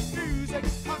upbeat music.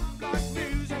 Unblocked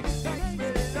music makes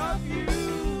me love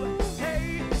you.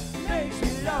 Hey, makes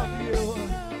me love you.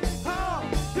 Oh,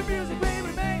 the music will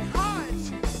remain hot.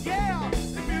 Yeah,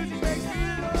 the music makes me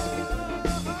love you.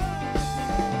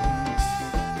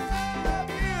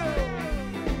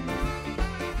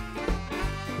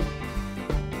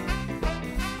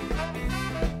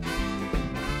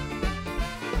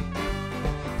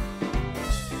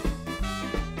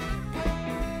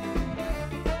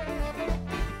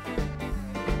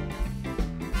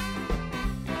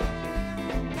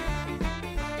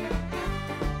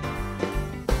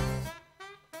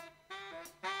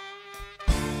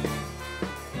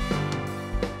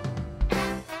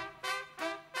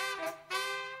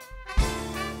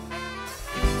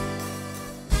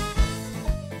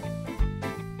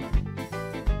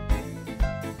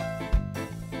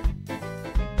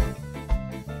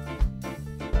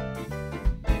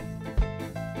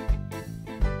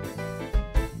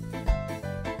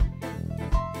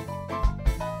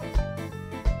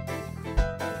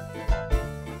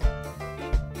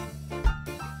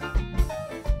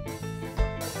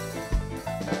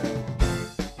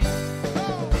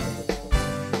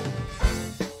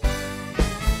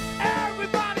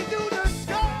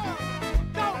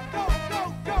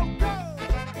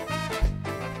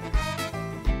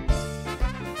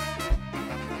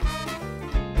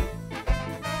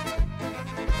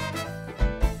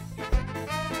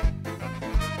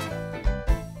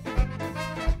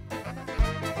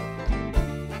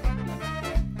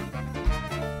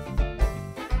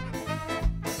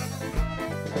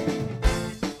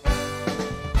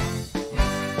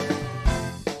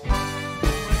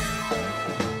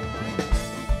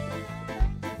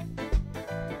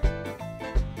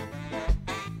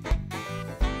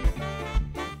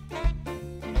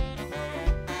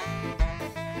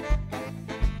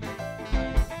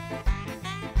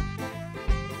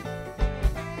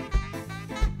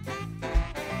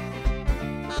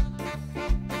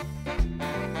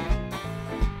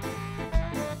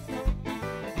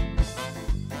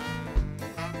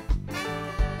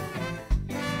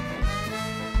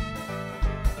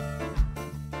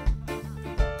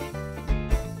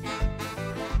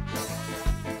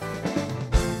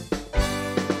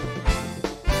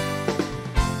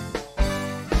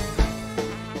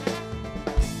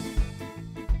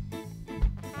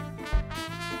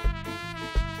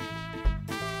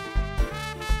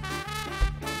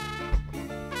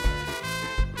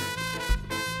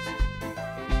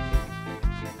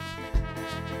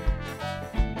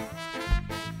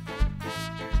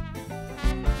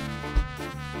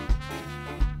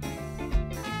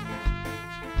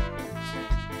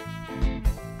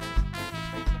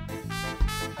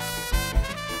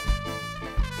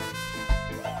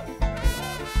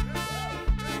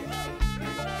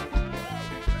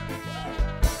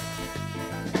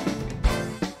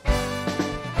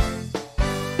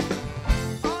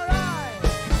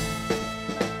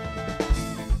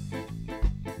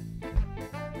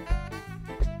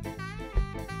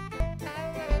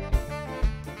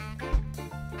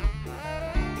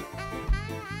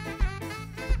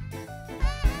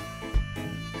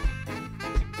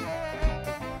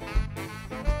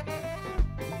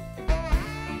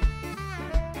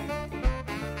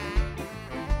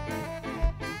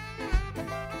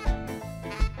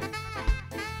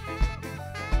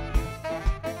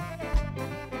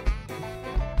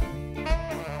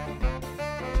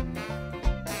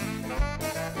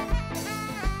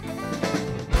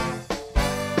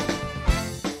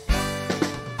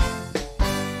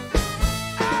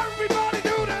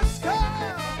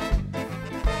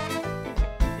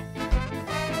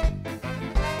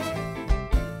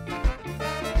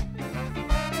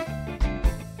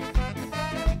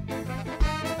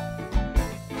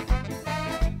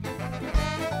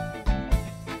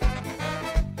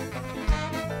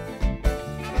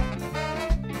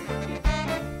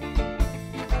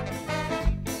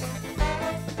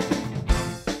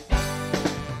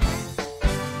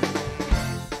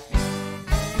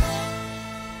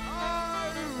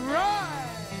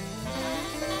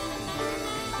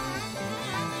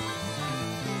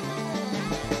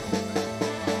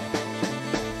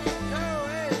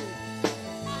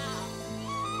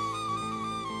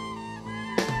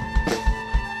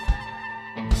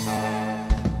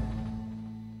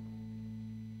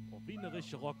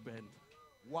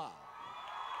 Wow.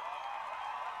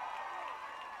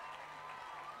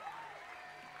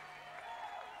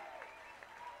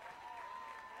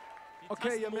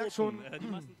 Okay, ihr merkt schon,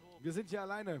 wir sind hier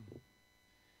alleine.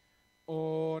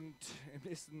 Und im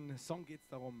nächsten Song geht es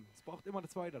darum, es braucht immer eine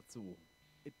 2 dazu.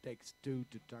 It takes 2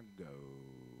 to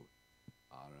tango.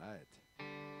 Alright.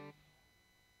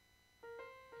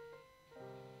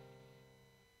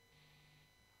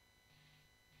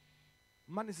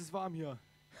 Mann, ist es warm hier.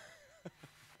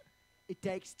 It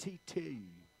takes TT.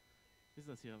 Was ist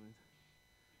das hier mit?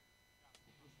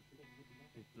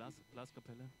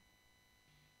 Blaskapelle.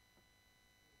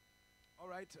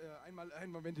 Alright,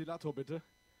 einmal Ventilator bitte.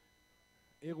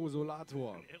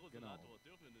 Aerosolator. Aerosolator genau.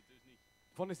 Dürfen wir natürlich nicht.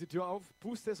 Vorne ist die Tür auf.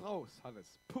 Pust es raus,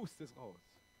 Hannes. Pust es raus.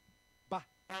 Bah.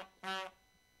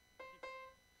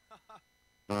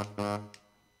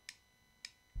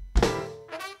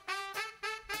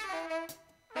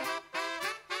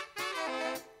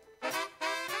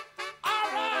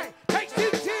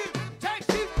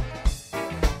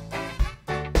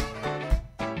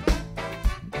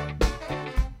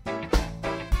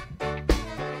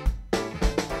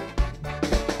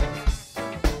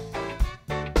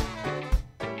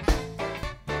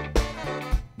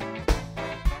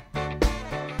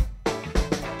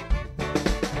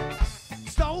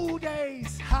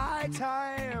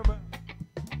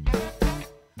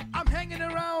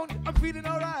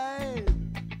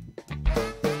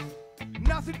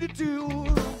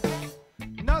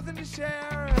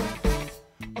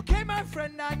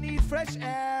 I need fresh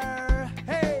air.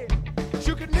 Hey,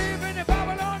 you can live in a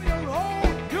bubble on your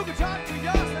own. You can talk to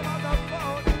yourself on the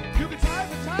phone. You can try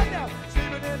for time now,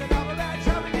 sleeping in a bubble and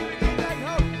traveling even in that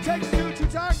home. Takes 2 to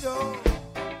tango,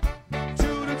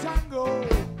 2 to tango.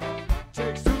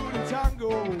 Takes 2 to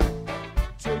tango,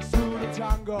 takes 2 to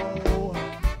tango.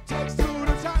 Takes 2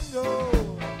 to tango,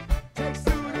 takes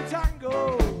 2 to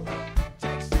tango.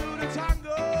 Takes 2 to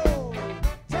tango,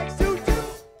 takes 2 to.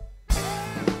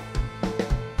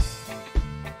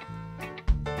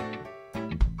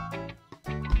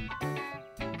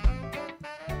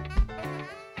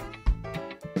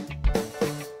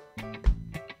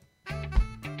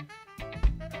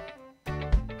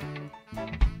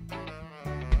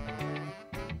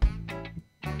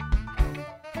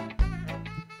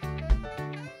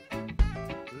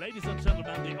 Ladies and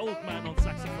gentlemen, the old man on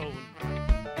saxophone,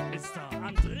 Mr.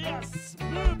 Andreas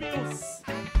Möbius.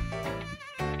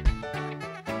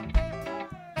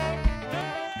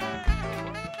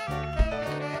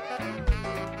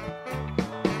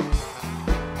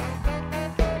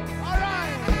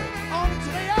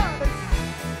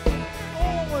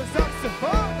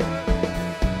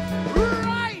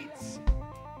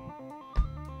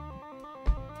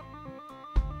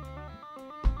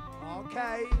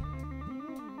 Okay.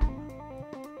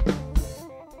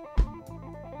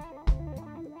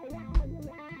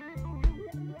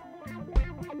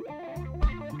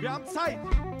 Wir haben Zeit.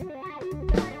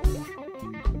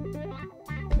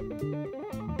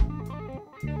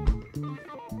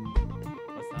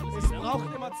 Es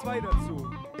braucht immer 2 dazu.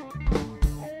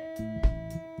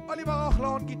 Oliver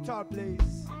Rochler und Guitar, please.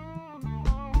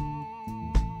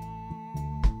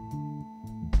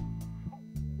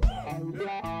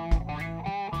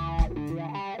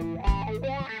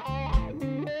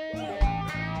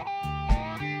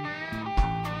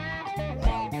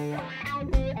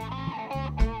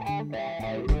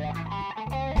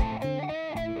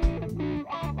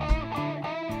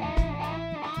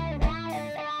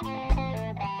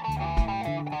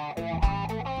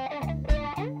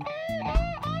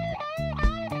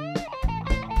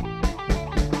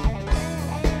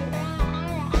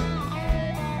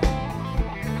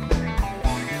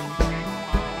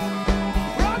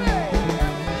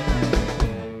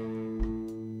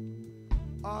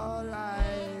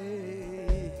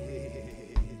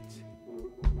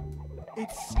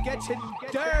 Getting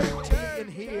dirty in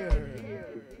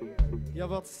here. Hier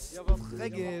wird's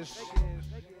dreckig,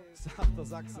 sagt der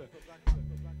Sachse.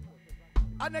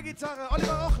 An der Gitarre,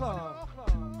 Oliver Rochler.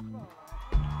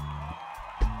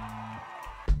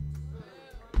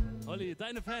 Olli,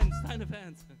 deine Fans, deine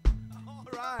Fans.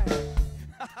 Alright.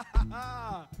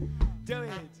 Do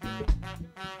it.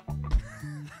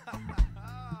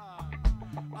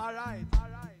 Alright.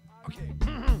 Okay.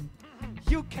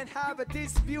 You can have a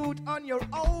dispute on your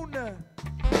own.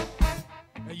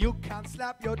 You can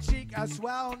slap your cheek as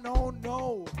well. No,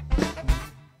 no.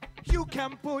 You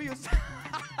can pull your.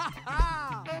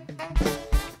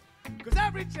 Cause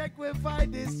every check will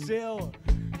find is chill.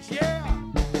 Yeah.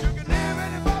 You can live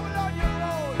in a bubble on your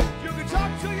own. You can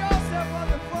talk to yourself on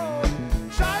the phone.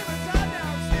 Try and turn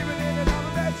down, sleeping in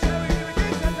another bed, showing you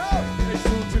begin to know.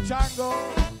 It's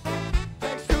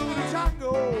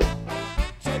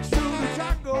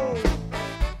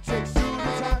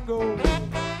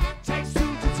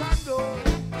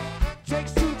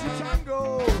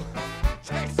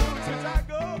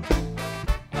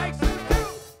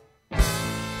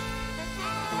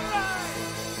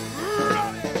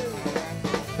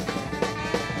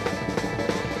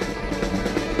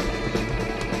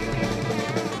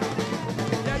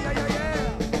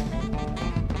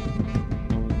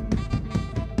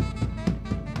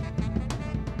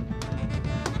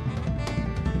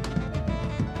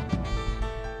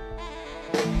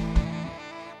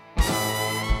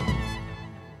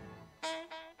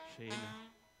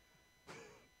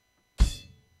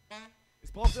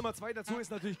immer 2 dazu,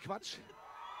 ist natürlich Quatsch.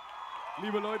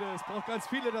 Liebe Leute, es braucht ganz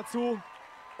viele dazu.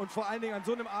 Und vor allen Dingen an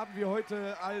so einem Abend wie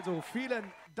heute. Also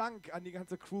vielen Dank an die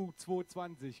ganze Crew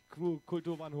 220, Crew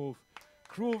Kulturbahnhof,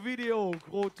 Crew Video,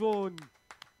 Crew Ton.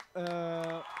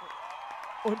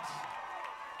 Und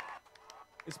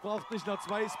es braucht nicht nur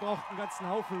 2, es braucht einen ganzen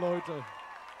Haufen Leute.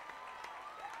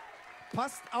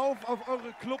 Passt auf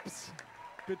eure Clubs,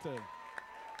 bitte,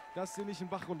 dass sie nicht in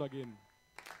den Bach runtergehen.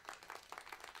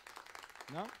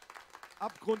 Na?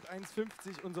 Abgrund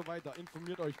 1,50 und so weiter.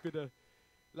 Informiert euch bitte.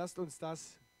 Lasst uns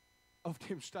das auf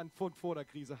dem Stand von vor der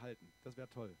Krise halten. Das wäre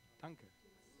toll. Danke.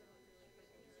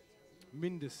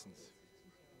 Mindestens.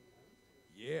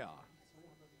 Yeah.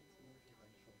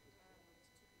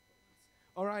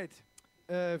 Alright.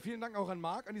 Vielen Dank auch an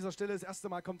Marc. An dieser Stelle das erste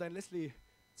Mal kommt ein Leslie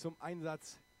zum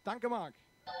Einsatz. Danke, Marc.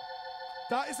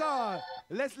 Da ist er.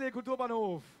 Leslie,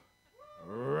 Kulturbahnhof.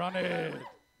 Run it.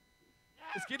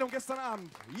 Es geht um gestern Abend.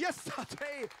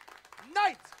 Yesterday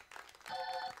night.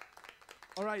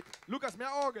 Alright. Lukas,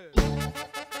 mehr Orgel.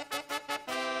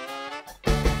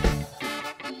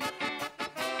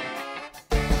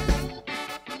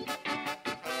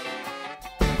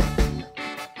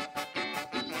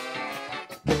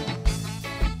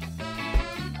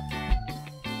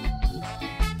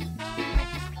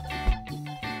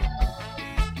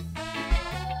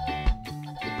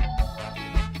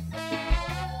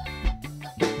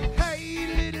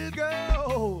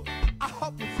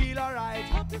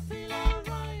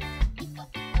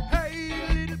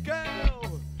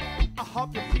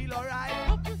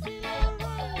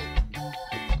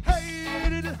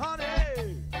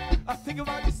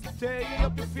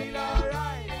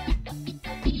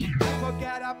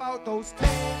 Those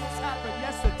things happened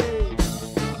yesterday.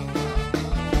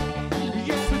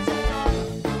 Yesterday night.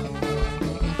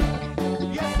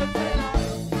 Yesterday night.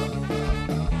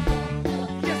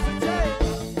 Yesterday.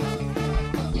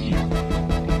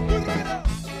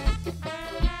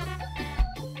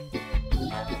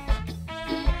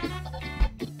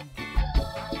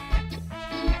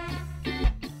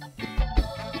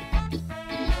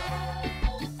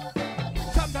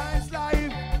 Sometimes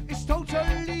life is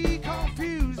totally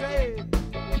confusing.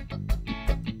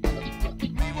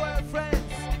 We were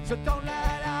friends, so don't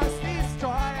let us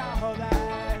destroy all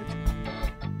that.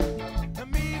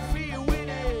 Me feel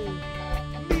winning,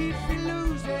 me feel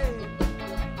losing.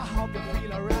 I hope you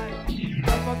feel alright.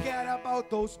 Don't forget about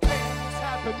those things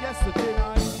happened yesterday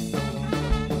night.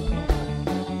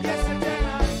 Yesterday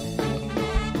night.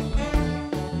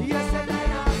 Yesterday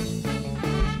night.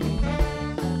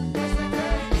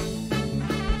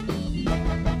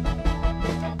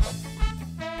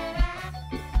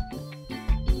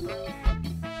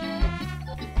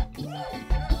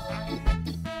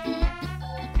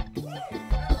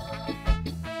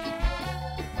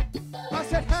 I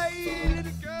said, hey,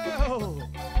 little girl,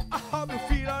 I hope you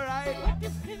feel alright.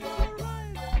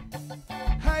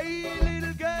 Hey,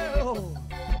 little girl,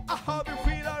 I hope you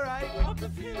feel alright.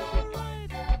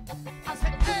 I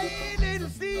said, hey, little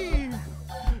Steve,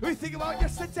 we think about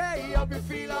yesterday, hope you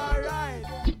feel alright.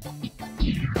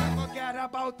 Don't forget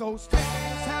about those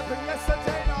things happened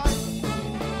yesterday night.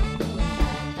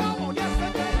 Come on,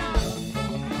 yesterday night.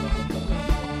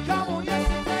 Come on,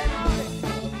 yesterday night.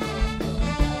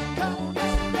 Come on,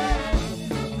 yesterday.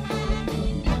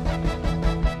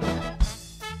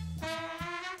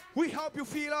 We hope you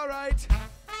feel alright.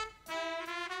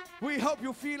 We hope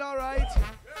you feel alright.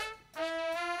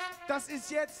 Das ist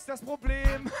jetzt das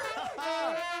Problem.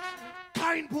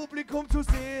 Kein Publikum zu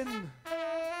sehen.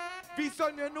 Wie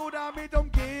sollen wir nur damit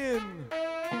umgehen?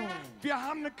 Wir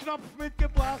haben einen Knopf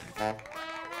mitgebracht.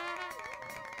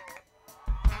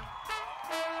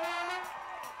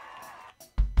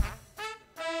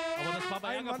 Aber das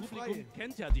Babayaga Publikum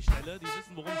kennt ja die Stelle, die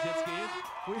wissen, worum es jetzt geht.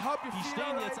 Die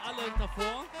stehen jetzt alle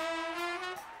davor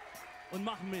und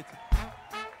machen mit.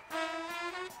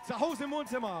 Zu Hause im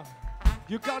Wohnzimmer.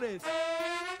 You got it.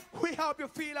 We hope you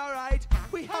feel alright.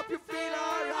 We hope you feel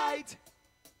alright.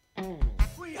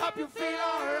 We hope you feel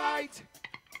alright.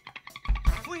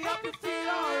 We hope you feel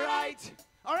alright.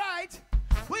 Alright.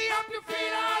 We hope you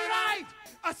feel alright.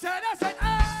 I said, hey,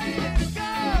 let's go.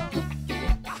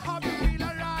 I hope you feel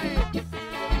alright.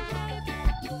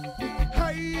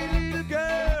 Hey, little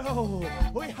girl.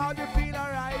 We hope you feel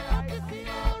alright.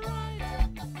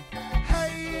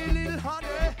 Hey, little honey.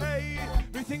 Hey,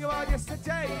 we think about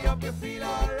yesterday. Hope you feel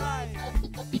alright.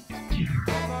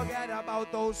 Don't forget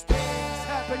about those things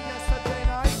happened yesterday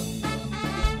night.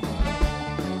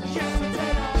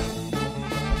 Yesterday night.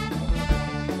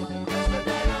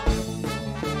 Yesterday night.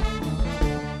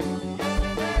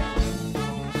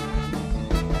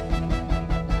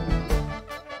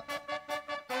 Yesterday.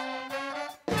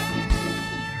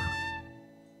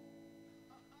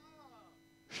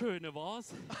 Schöne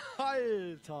war's.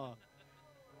 Alter.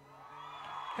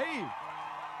 Hey.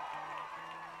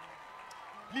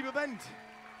 Liebe Band.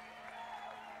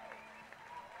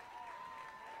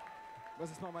 Lass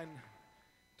jetzt mal meinen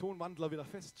Tonwandler wieder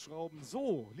festschrauben.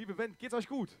 So, liebe Band, geht's euch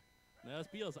gut? Naja,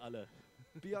 das Bier ist alle.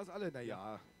 Bier ist alle?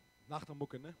 Naja, nach der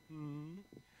Mucke, ne? Mhm.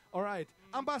 Alright.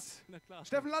 Am Bass, Na klar.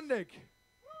 Steffen Landeck.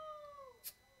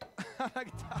 An der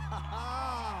Gitarre.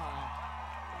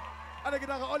 An der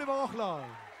Gitarre Oliver Rochler.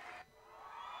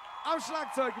 Am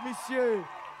Schlagzeug Monsieur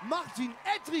Martin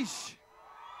Ettrich.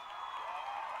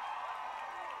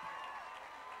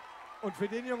 Und für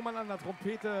den jungen Mann an der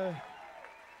Trompete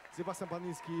Sebastian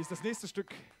Paninski ist das nächste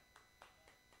Stück.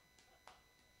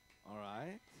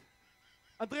 Alright.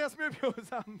 Andreas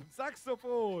Möbius am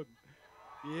Saxophon.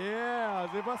 Yeah,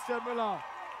 Sebastian Müller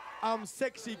am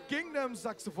Sexy Kingdom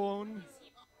Saxophon.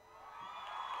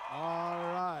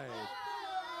 Alright.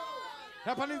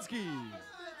 Herr Paninski,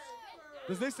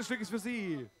 das nächste Stück ist für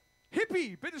Sie.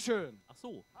 Hippie, bitteschön. Ach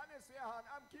so. Hannes Wehrhahn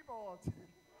am Keyboard.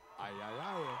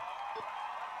 Eieiei.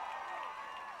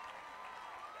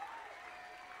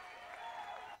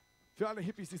 Für alle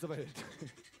Hippies dieser Welt.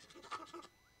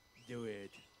 Do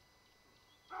it.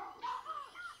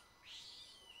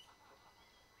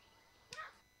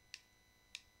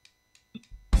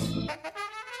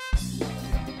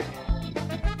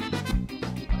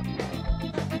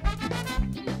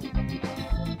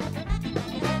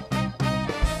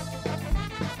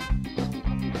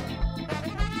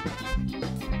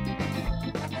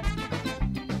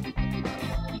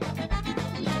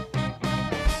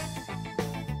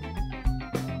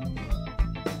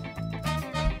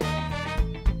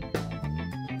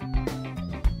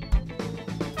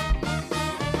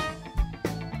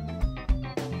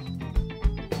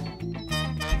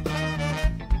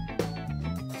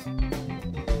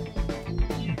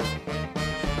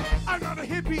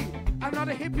 I'm not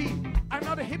a hippie. I'm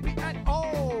not a hippie at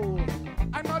all.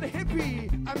 I'm not a hippie.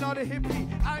 I'm not a hippie.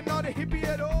 I'm not a hippie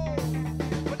at all.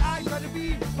 But I try to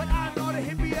be, but I'm not a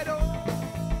hippie at all.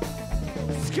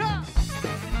 Ska!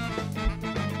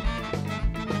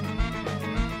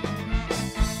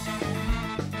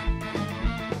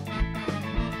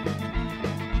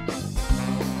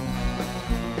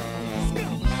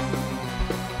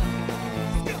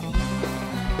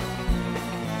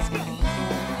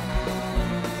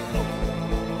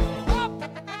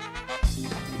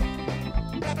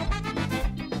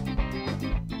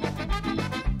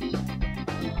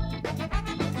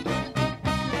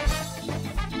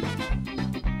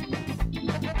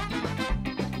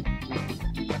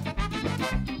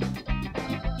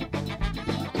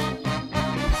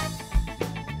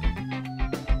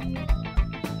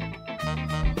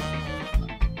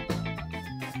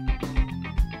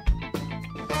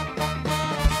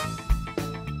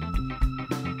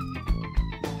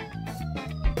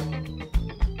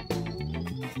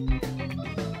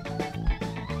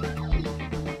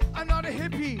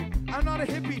 I'm not a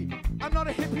hippie. I'm not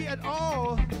a hippie at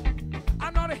all.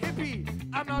 I'm not a hippie.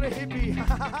 I'm not a hippie.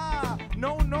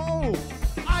 No, no.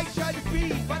 I try to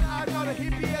be, but I'm not a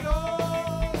hippie at all.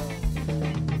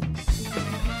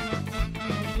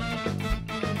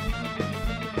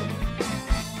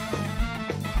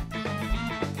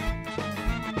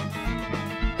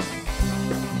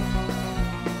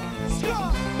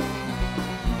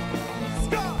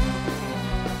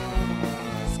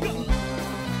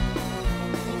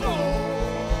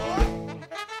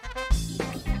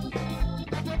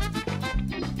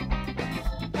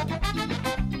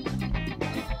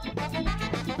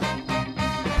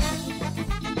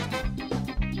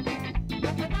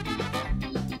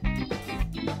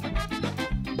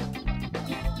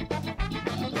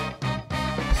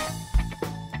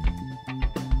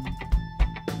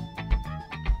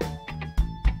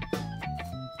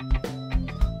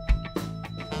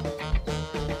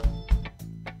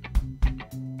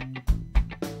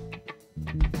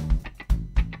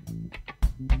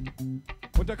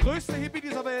 Und der größte Hippie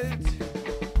dieser Welt.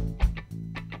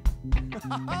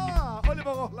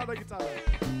 Oliver Rochler an der Gitarre.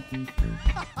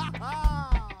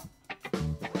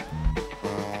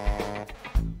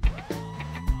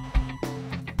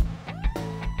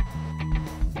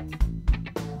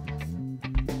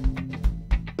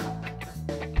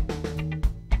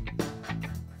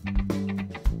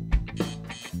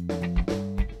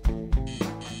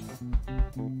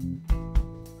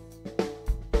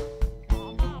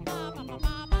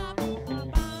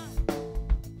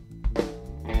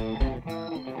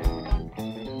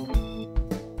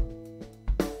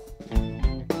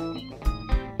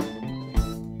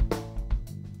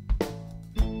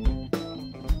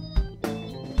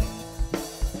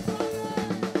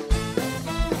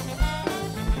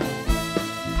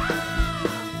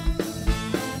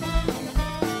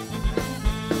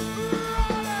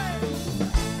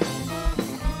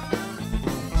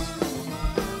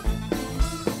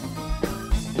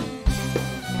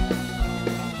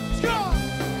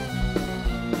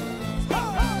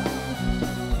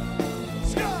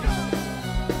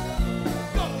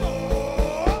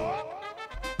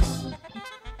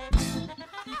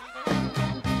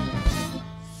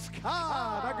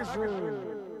 Dankeschön.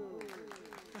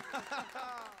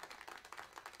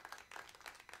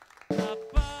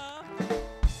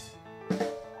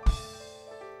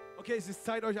 Okay, es ist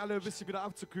Zeit, euch alle ein bisschen wieder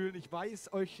abzukühlen. Ich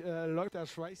weiß, euch läuft der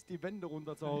Schweiß die Wände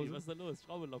runter zu Hause. Hey, was ist da los?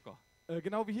 Schraube locker.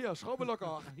 Genau wie hier, Schraube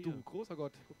locker. Ach, Hier. du, großer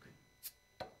Gott. Guck.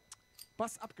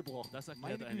 Bass abgebrochen. Das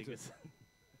erklärt Meine einiges. Güte.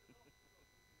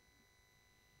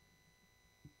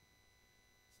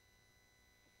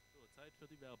 So, Zeit für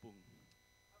die Werbung.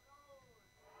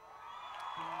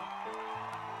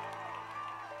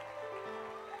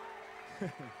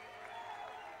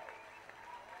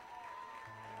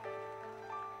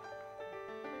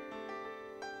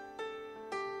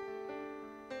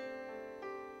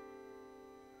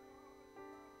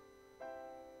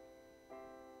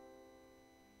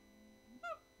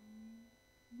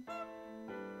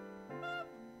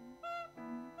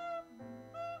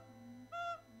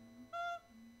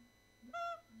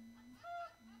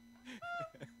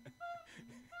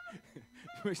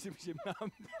 Ich möchte mich im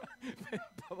Namen der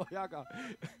Babayaga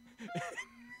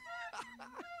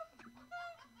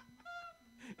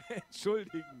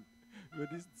entschuldigen über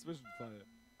diesen Zwischenfall.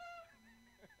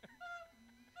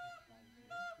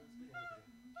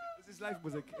 Das ist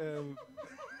Live-Musik.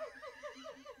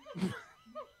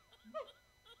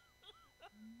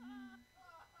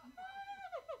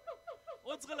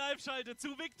 Unsere Live-Schalte zu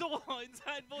Victor in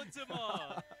sein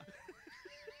Wohnzimmer.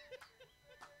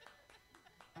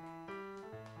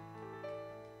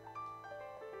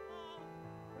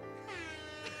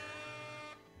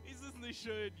 Ist es nicht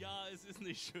schön? Ja, es ist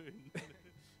nicht schön.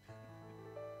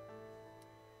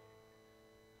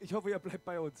 Ich hoffe, ihr bleibt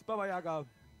bei uns. Babayaga,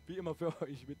 wie immer für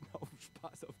euch, mitten auf dem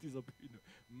Spaß auf dieser Bühne.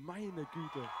 Meine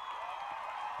Güte.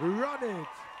 Run it!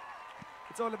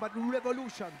 It's all about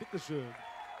revolution. Bitteschön.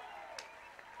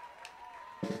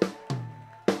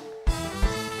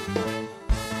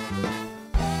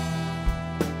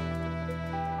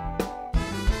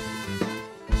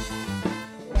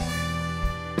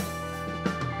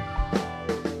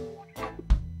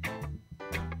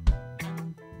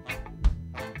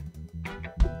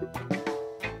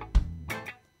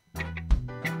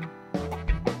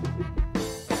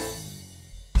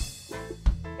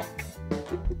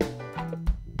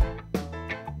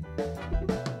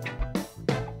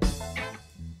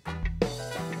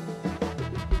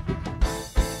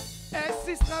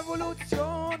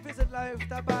 Revolution, wir sind live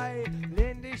dabei.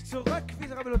 Lehn dich zurück,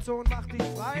 diese Revolution macht dich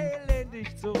frei. Lehn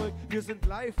dich zurück, wir sind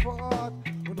live vor Ort.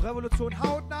 Und Revolution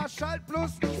hautnah, schalt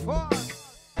bloß nicht fort.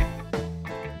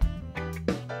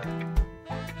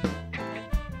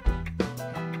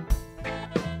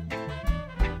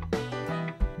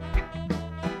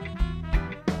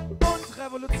 Und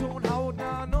Revolution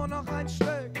hautnah, nur noch ein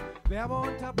Stück.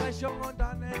 Werbeunterbrechung und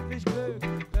dann endlich Glück.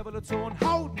 Revolution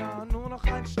hautnah, nur noch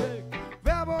ein Stück.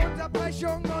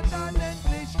 Werbeunterbrechung und dann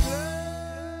endlich Glück.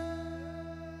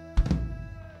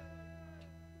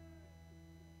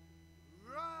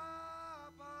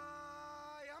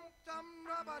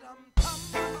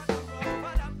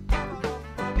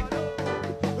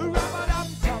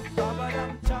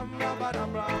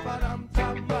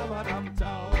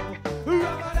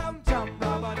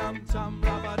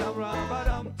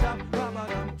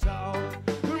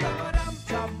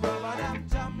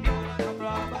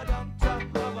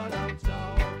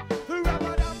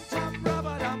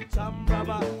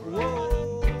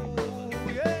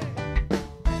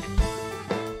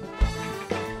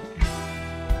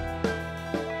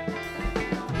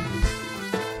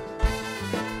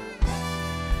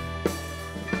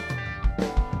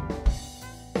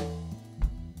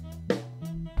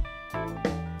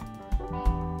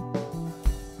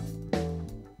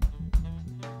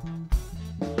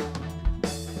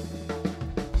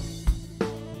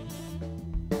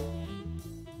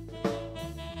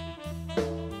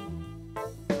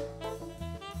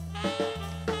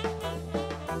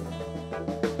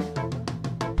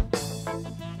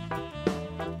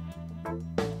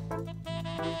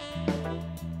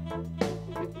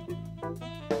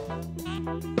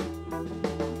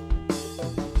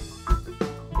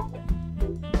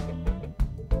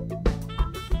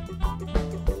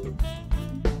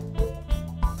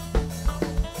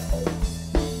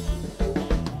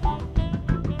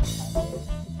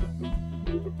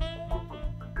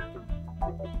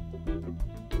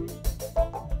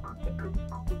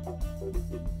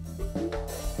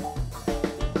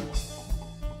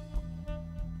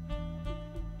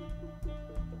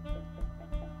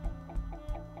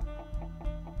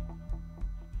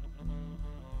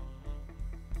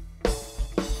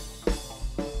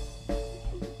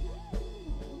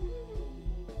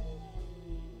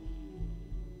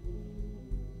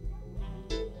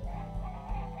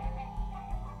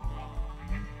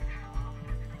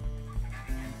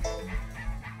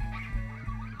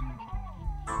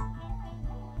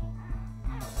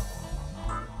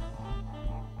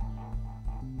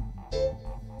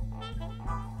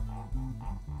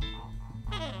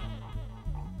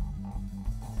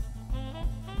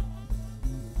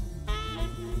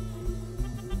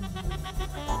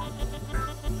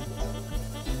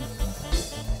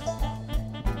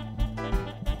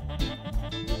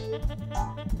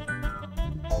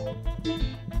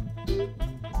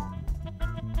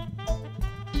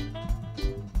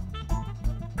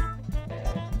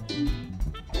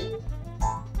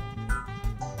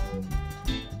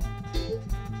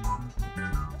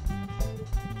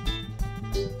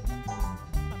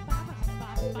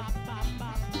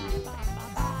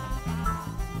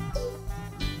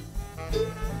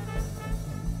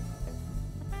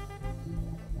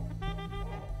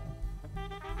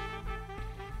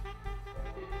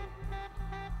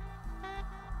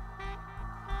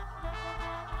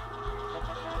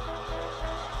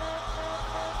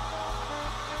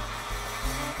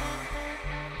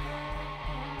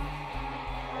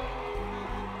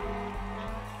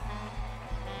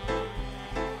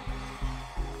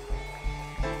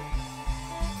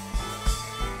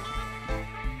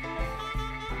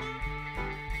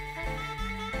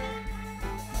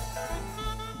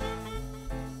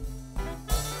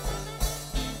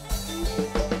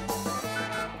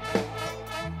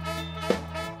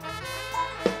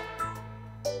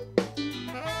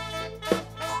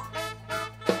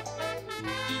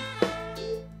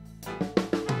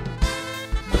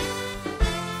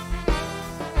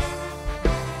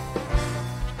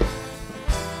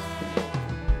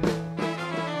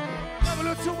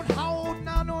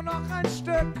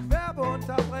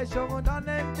 Und dann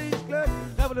endlich Glück.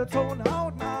 Revolution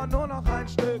hautnah, nur noch ein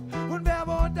Stück. Und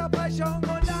Werbeunterbrechung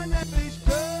und dann endlich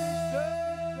Glück.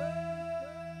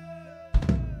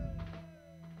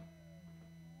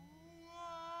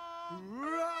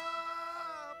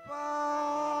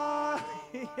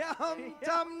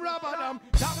 Tam rabadam,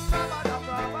 tam rabadam,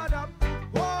 rabadam.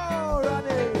 Whoa,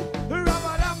 Ronnie,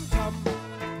 rabadam tam.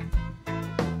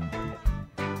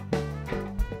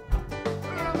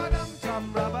 Rabadam tam,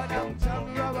 rabadam tam.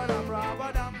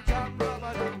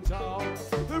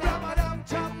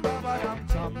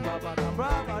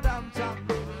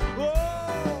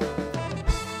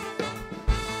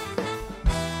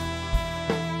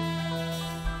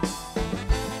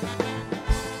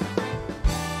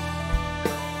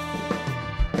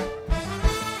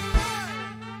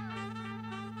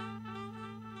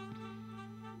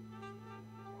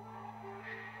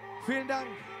 Vielen Dank.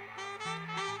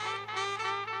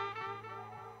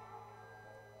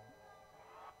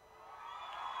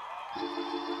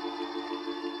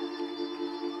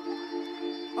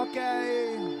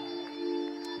 Okay.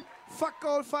 Fuck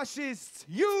all fascists.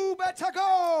 You better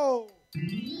go.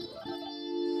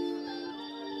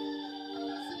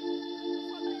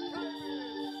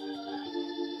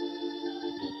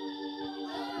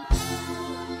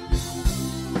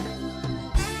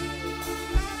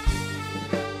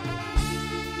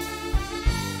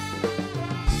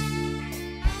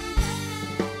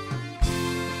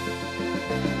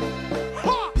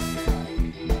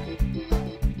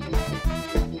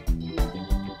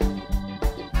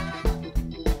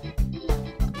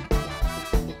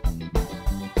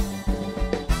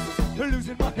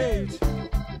 Losing my head,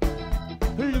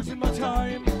 losing my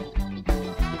time.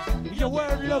 Your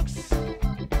world looks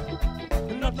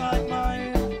not like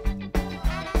mine.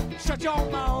 Shut your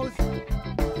mouth,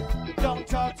 don't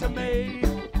talk to me.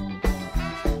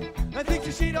 And things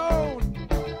that she don't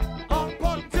aren't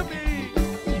important to me.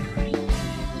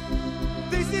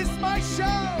 This is my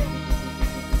show.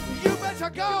 You better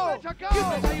go. You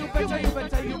better, you better, you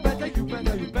better, you better, you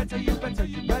better, you better, you better,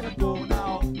 you better go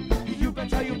now. You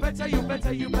better, you better, you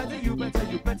better, you better, you better,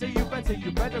 you better, you better,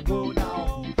 you better go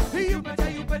now. You better,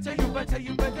 you better, you better,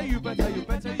 you better, you better, you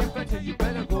better, you better, you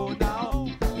better go now.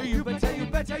 You better, you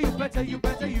better, you better, you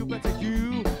better, you better,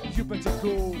 you better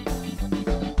go.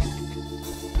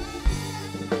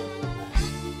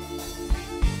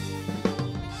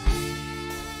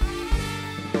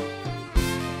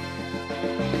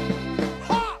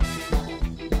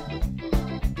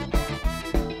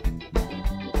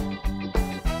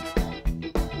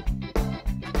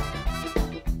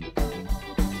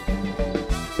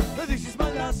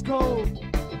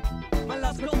 My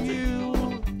last call to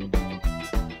you.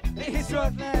 It's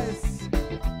worthless,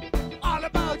 all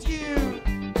about you.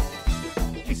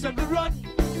 It's on the run,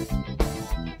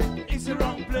 it's the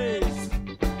wrong place.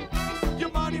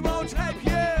 Your money won't help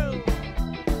you.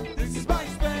 This is my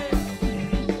space.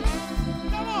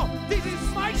 Come on, this is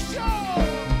my show.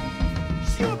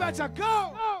 You better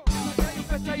go. You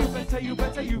better, you better, you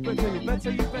better, you better, you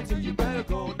better, you better, you better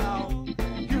go now.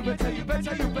 You better, you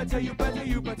better, you better, you better,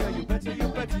 you better, you better, you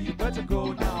better, you better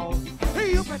go now.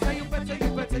 Hey, you better, you better,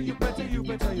 you better, you better, you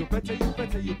better, you better, you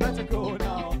better, you better go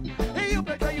now. Hey, you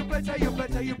better, you better, you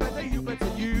better, you better, you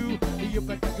better, you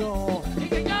better go.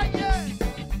 Yeah, yeah.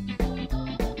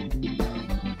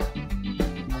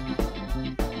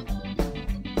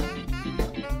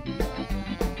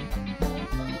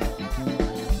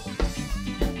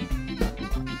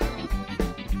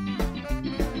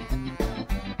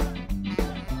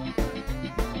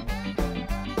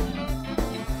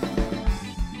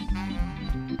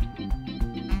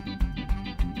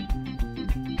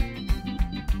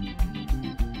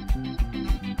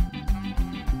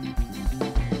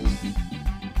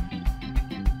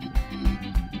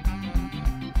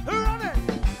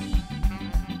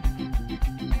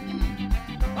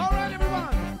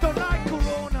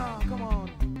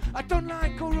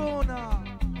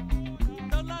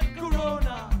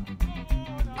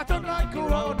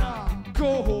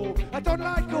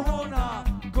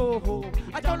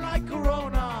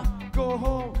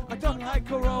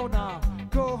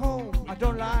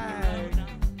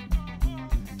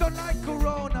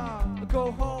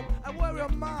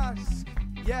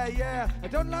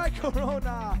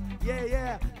 Corona, yeah,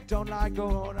 yeah, don't like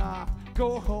Corona,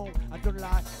 go home. I don't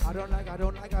like, I don't like, I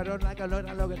don't like, I don't like, I don't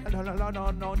like,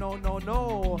 no, no, no, no,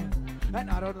 no. And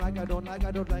I don't like, I don't like,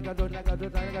 I don't like, I don't like, I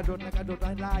don't like, I don't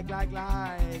like, I don't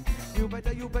like. You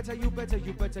better, you better, you better,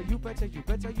 you better, you better, you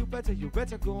better, you better, you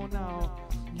better go now.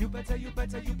 You better, you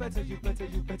better, you better, you better,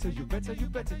 you better, you better, you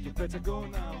better, you better go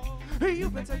now. You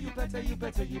better, you better, you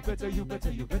better, you better, you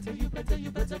better, you better, you better,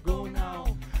 you better go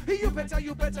now. You better,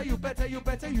 you better, you better, you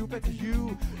better, you better, you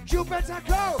better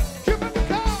go. You better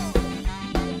go.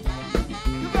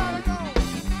 You better go.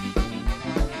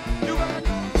 You better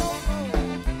go.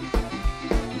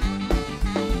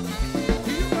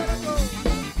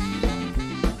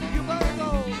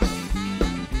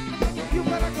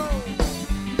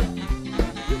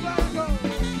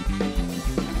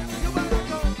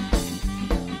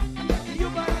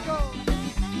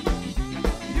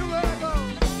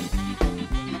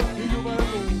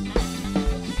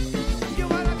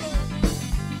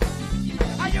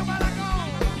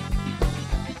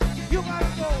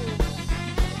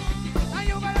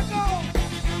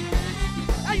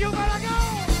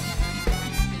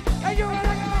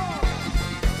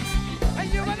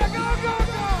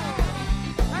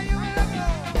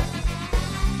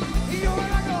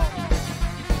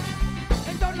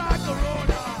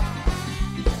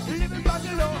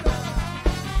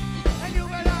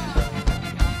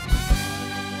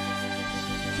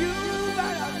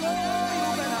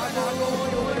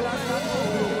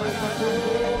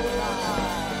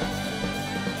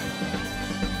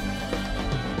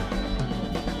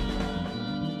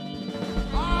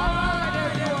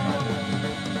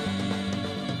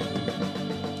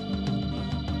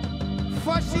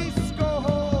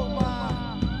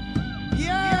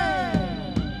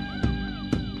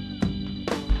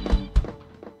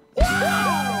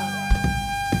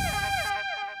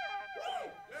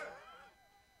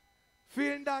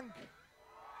 Vielen Dank.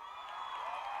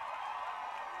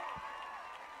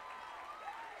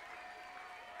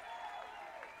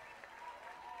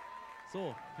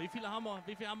 So, wie viel haben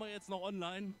wir jetzt noch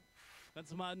online?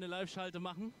 Kannst du mal eine Live-Schalte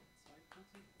machen?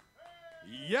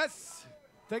 Yes,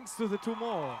 thanks to the two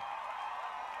more.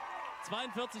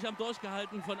 42 haben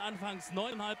durchgehalten von anfangs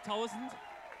 9.500.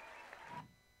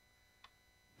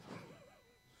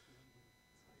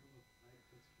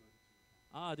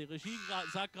 Ah, die Regie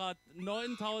sagt gerade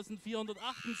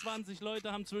 9.428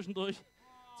 Leute haben zwischendurch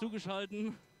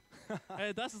zugeschalten.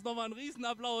 Hey, das ist nochmal ein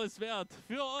Riesenapplaus wert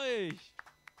für euch.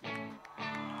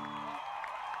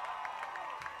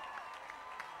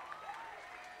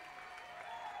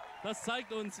 Das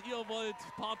zeigt uns, ihr wollt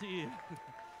Party.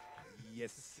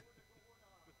 Yes.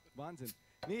 Wahnsinn.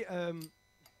 Nee,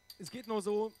 es geht nur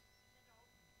so,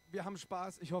 wir haben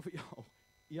Spaß, ich hoffe ihr auch.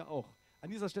 Ihr auch. An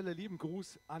dieser Stelle lieben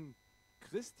Gruß an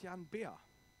Christian Bär.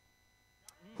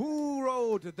 Who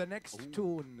wrote the next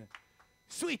tune?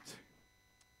 Sweet.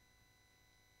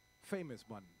 Famous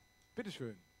one.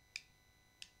 Bitteschön.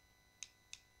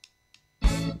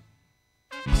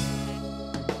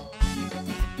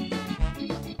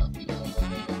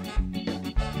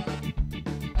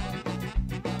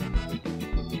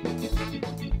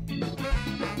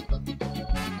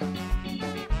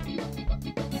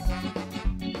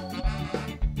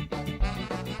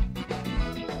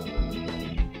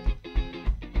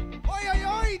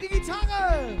 Die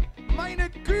Gitarre, meine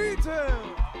Güte!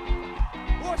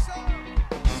 What's up?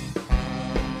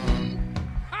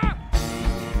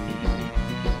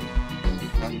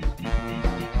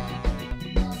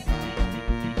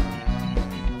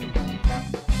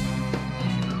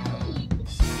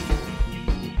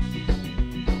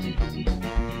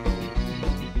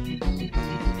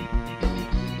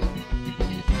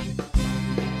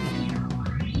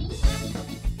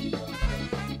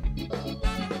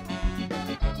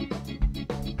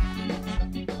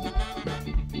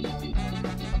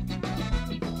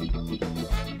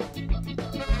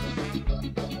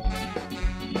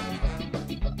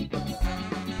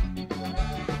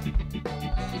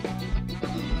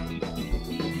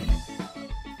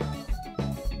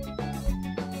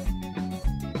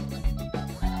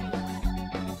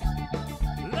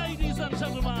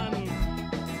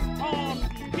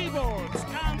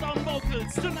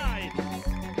 dance tonight,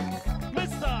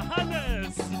 Mr.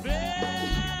 Hannes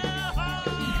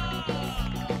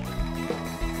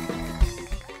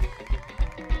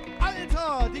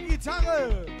Alter, die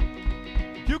Gitarre!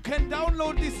 You can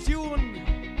download this tune.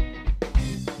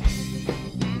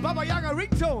 Babayaga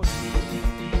ringtone.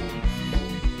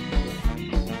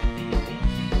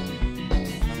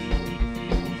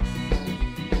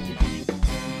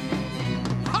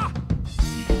 Ha!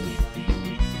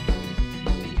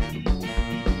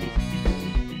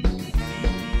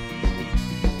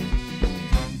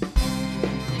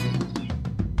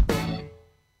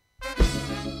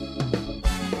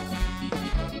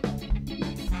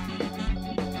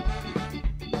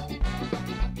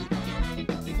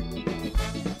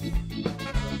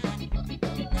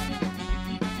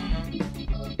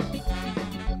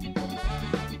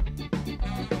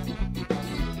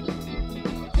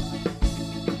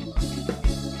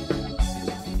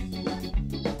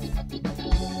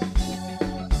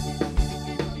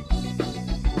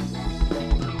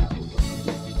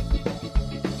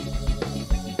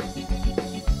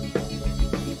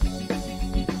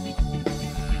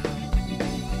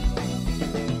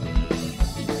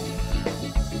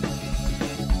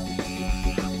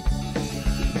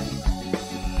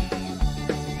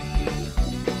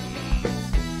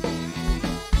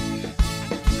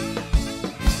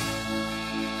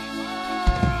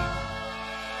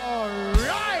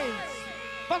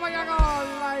 Babayaga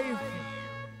live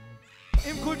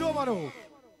im Kulturbahnhof.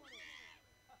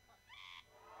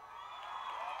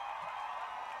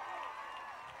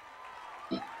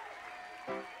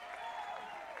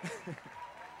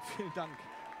 Vielen Dank,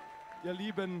 ihr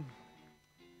Lieben.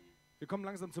 Wir kommen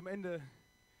langsam zum Ende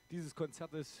dieses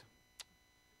Konzertes.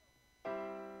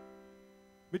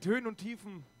 Mit Höhen und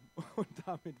Tiefen. Und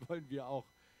damit wollen wir auch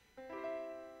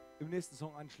im nächsten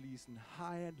Song anschließen.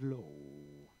 High and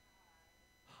Low.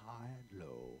 High and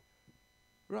Low.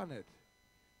 Run it.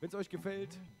 Wenn es euch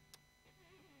gefällt,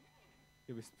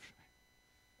 ihr wisst Bescheid.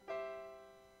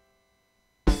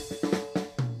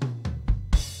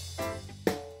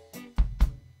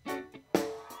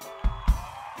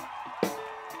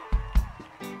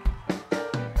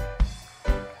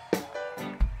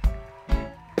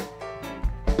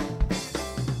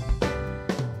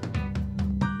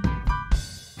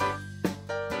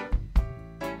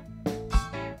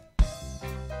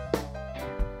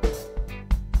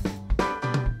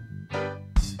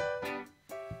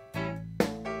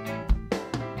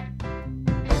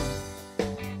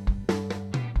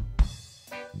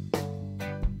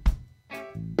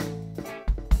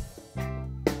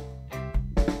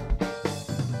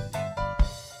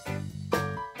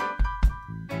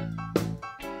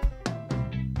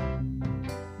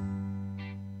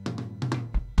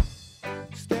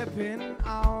 Stepping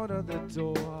out of the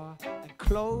door and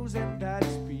closing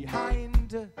that's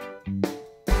behind.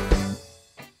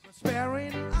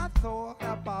 Sparing a thought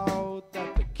about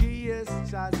that the key is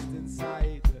just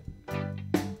inside.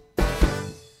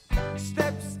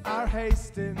 Steps are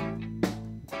hasting,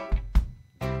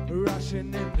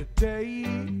 rushing in the day.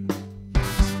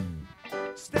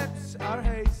 Steps are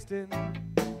hasting,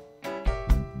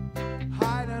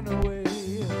 hiding away,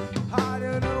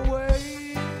 hiding away.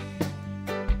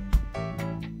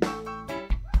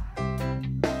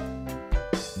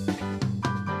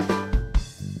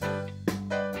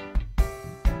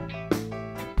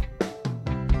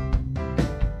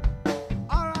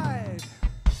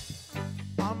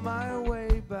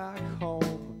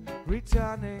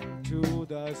 Returning to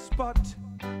the spot,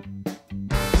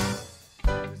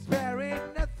 sparing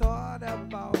a thought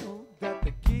about that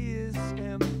the key is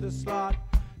in the slot.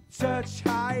 Search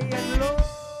high and low,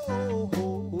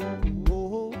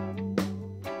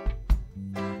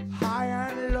 high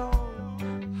and low,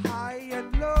 high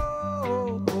and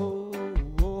low,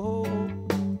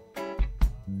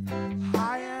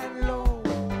 high and low,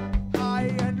 high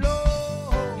and low.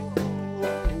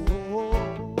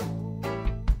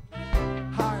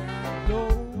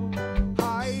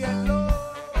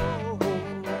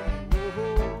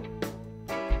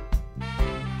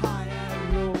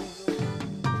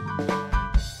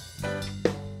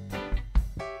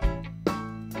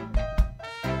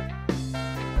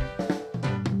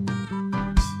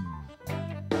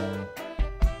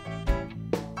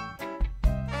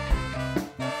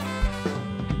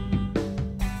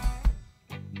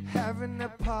 Having a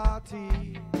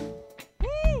party,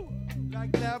 woo,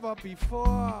 like never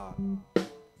before.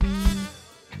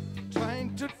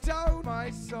 Trying to down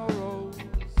my sorrows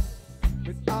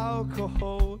with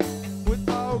alcohol, with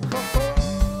alcohol.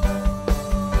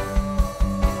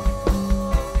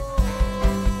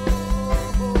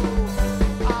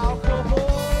 Alcohol.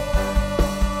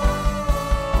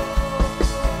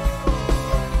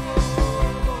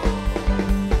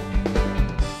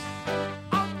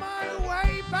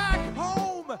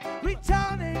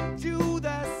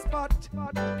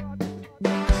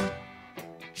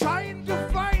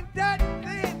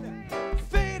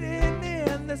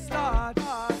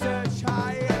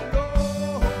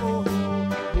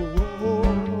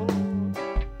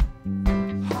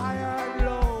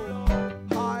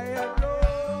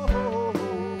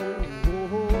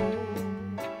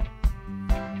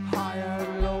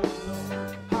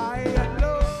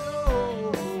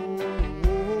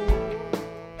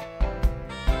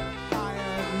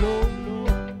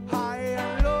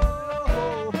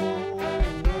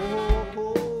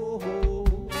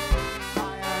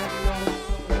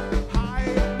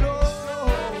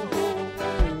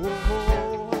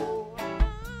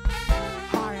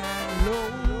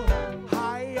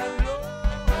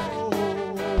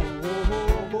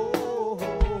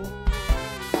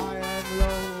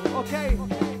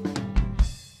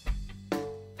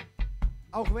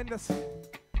 Auch wenn das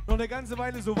noch eine ganze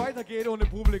Weile so weitergeht ohne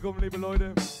Publikum, liebe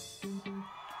Leute.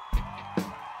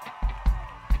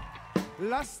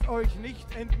 Lasst euch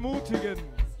nicht entmutigen.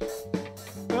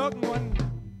 Irgendwann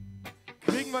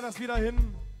kriegen wir das wieder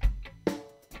hin.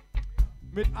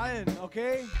 Mit allen,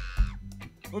 okay?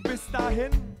 Und bis dahin,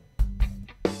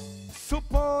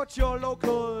 support your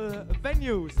local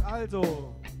venues.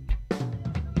 Also,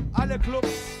 alle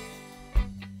Clubs,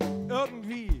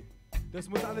 irgendwie. Das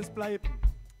muss alles bleiben.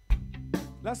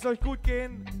 Lasst euch gut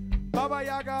gehen.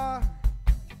 Babayaga,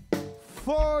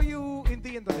 for you in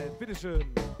the Internet.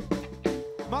 Bitteschön.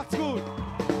 Macht's gut.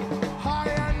 High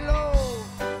and low.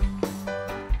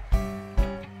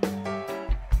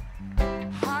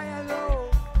 High and low.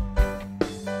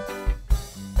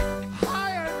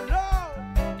 High and low.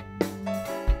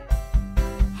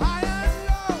 High and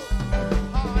low.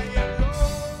 High and low.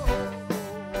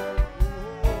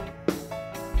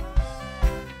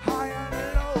 High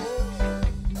and low.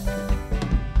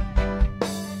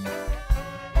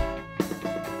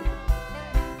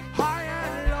 High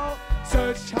and low.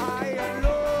 Search high and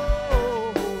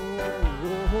low.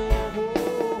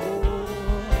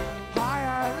 High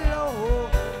and low.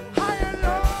 High and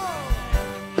low.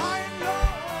 High and low.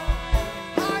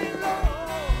 High and low.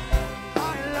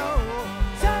 High and low.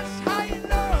 Search high and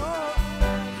low.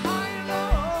 High and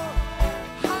low.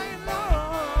 High and low.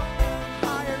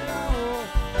 High and low.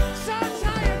 Search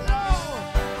high and low.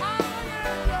 High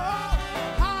and low.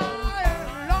 High and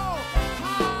low.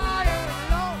 High and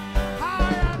low.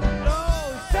 High and low.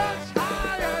 Search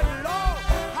high and low.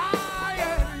 High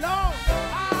and low.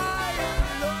 High and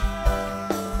low.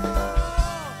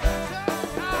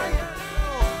 Search high and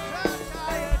low. Search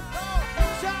high and low.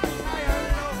 Search high and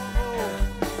low.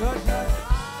 Search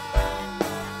high.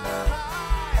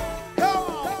 Go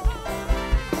on.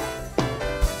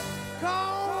 Go,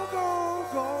 go,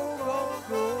 go, go,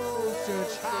 go.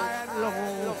 Search high and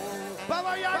low.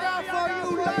 Babayaga for you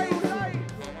life.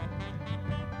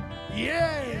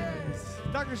 Yes.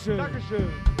 Dankeschön. Dankeschön.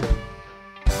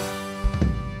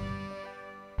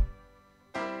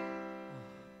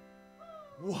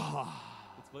 Wow.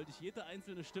 Jetzt wollte ich jede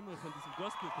einzelne Stimme von diesem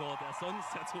Gospelchor, der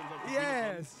sonst ja zu unserem Publikum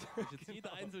Yes. kommt, wollte ich jetzt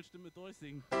jede Einzelstimme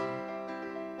durchsingen.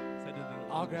 Das hätte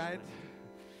dann auch Alright. nicht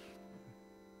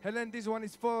Helen, this one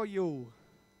is for you.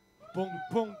 Pung,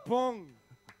 pung, pung.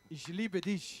 Ich liebe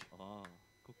dich. Ah,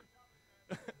 guck.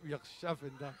 Wir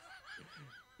schaffen das.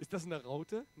 Ist das eine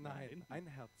Raute? Nein, ein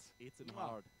Herz. It's in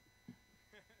hard.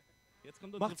 Jetzt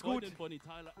kommt unsere Macht's gut. Freundin Bonnie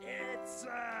Tyler. It's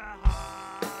a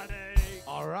heartache.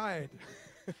 Alright.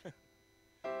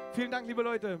 Vielen Dank, liebe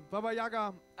Leute.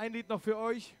 Babayaga, ein Lied noch für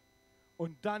euch.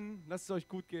 Und dann lasst es euch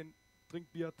gut gehen.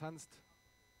 Trinkt Bier, tanzt.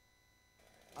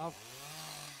 Ab.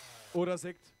 Oder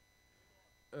Sekt.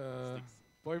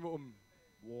 Bäume um.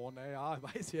 Boah, naja,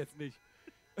 weiß ich jetzt nicht.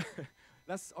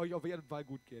 Lasst es euch auf jeden Fall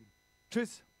gut gehen.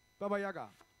 Tschüss,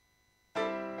 Babayaga.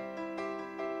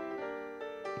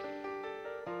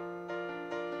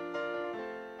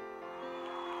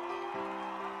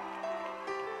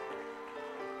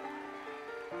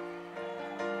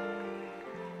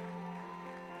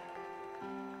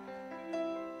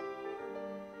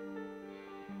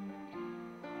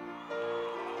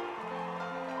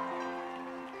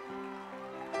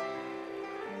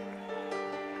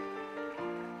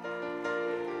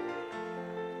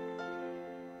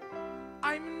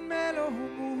 I'm in mellow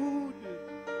mood,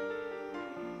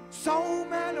 so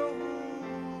mellow,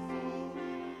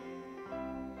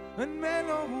 in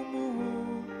mellow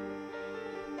mood,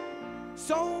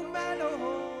 so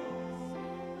mellow.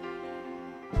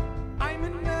 I'm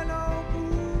in mellow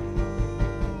mood,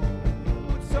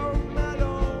 so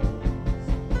mellow,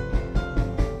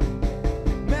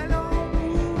 mellow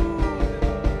mood.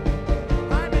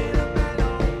 I'm in a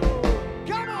mellow mood.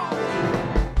 Come on.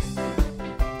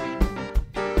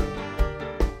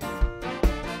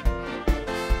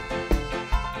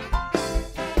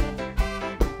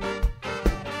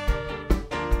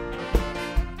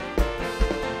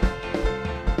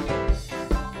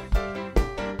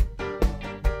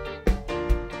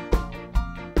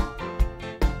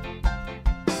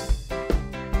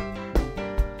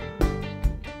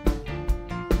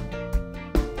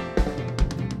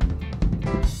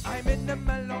 I'm in a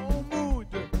mellow mood,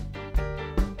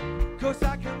 'cause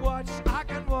I can watch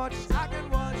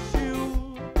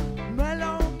you.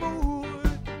 Mellow mood,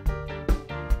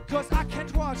 'cause I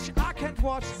can't watch you.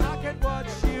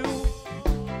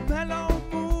 Mellow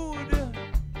mood,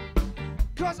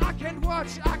 'cause I can't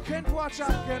watch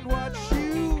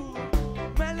you.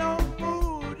 Mellow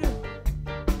mood,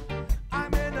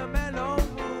 I'm in a mellow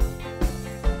mood.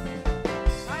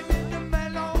 I'm in a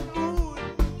mellow mood.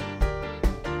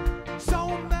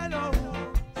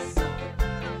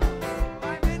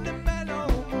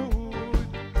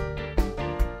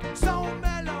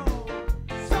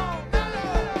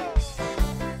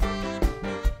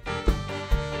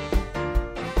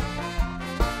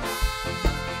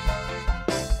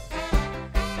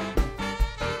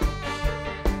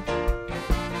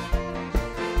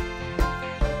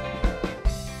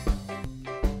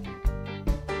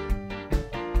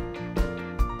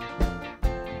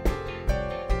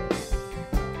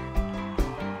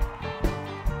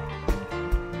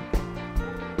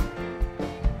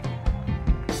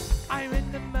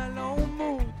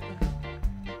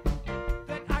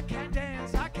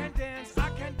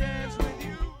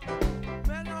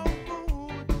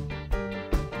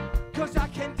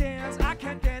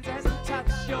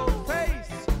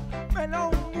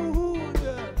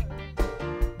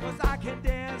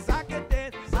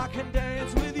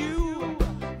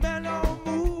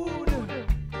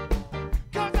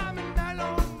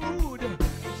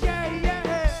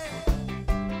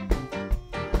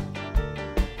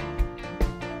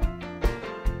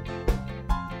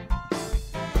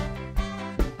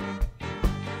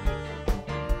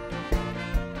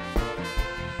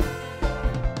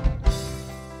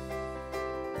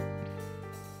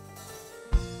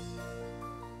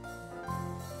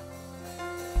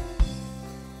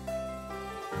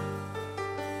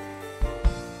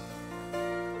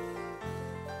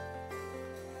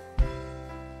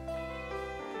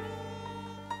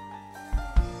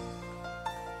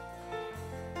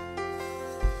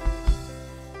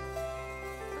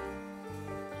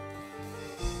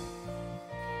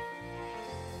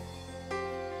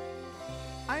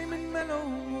 I'm in mellow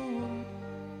mood.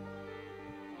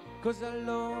 'Cause I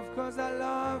love, 'cause I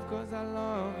love, 'cause I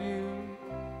love you.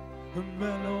 A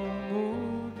mellow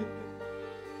mood.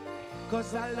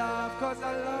 'Cause I love, 'cause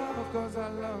I love, 'cause I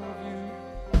love you.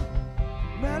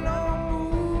 Mellow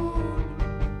mood.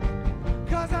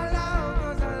 'Cause I love,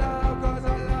 'cause I love, 'cause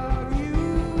I love you.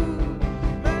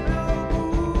 Mellow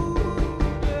mood.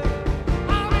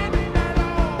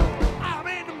 I'm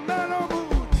in the mellow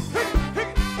mood. Hey, hey,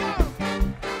 go.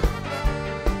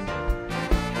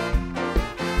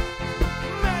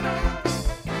 Mellow.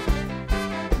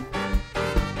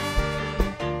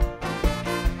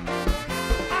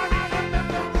 I'm in the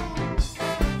mellow mood.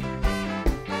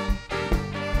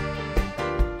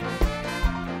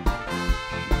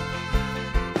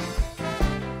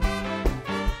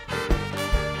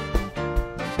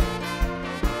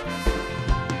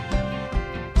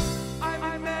 I'm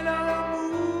in mellow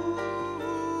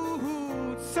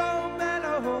mood, so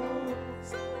mellow,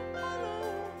 so mellow.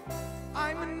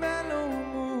 I'm in mellow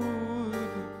mood,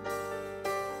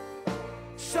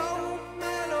 so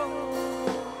mellow,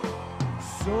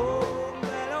 so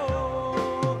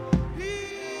mellow.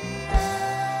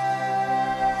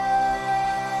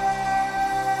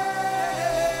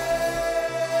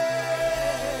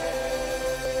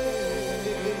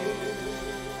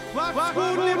 Macht's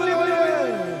gut, liebe Leute!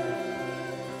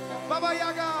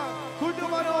 Babayaga,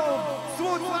 Kultnummer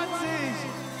 20.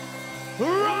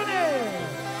 Ronny!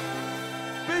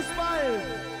 Bis bald!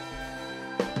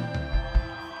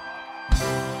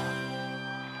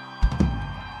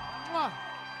 Mua.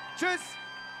 Tschüss!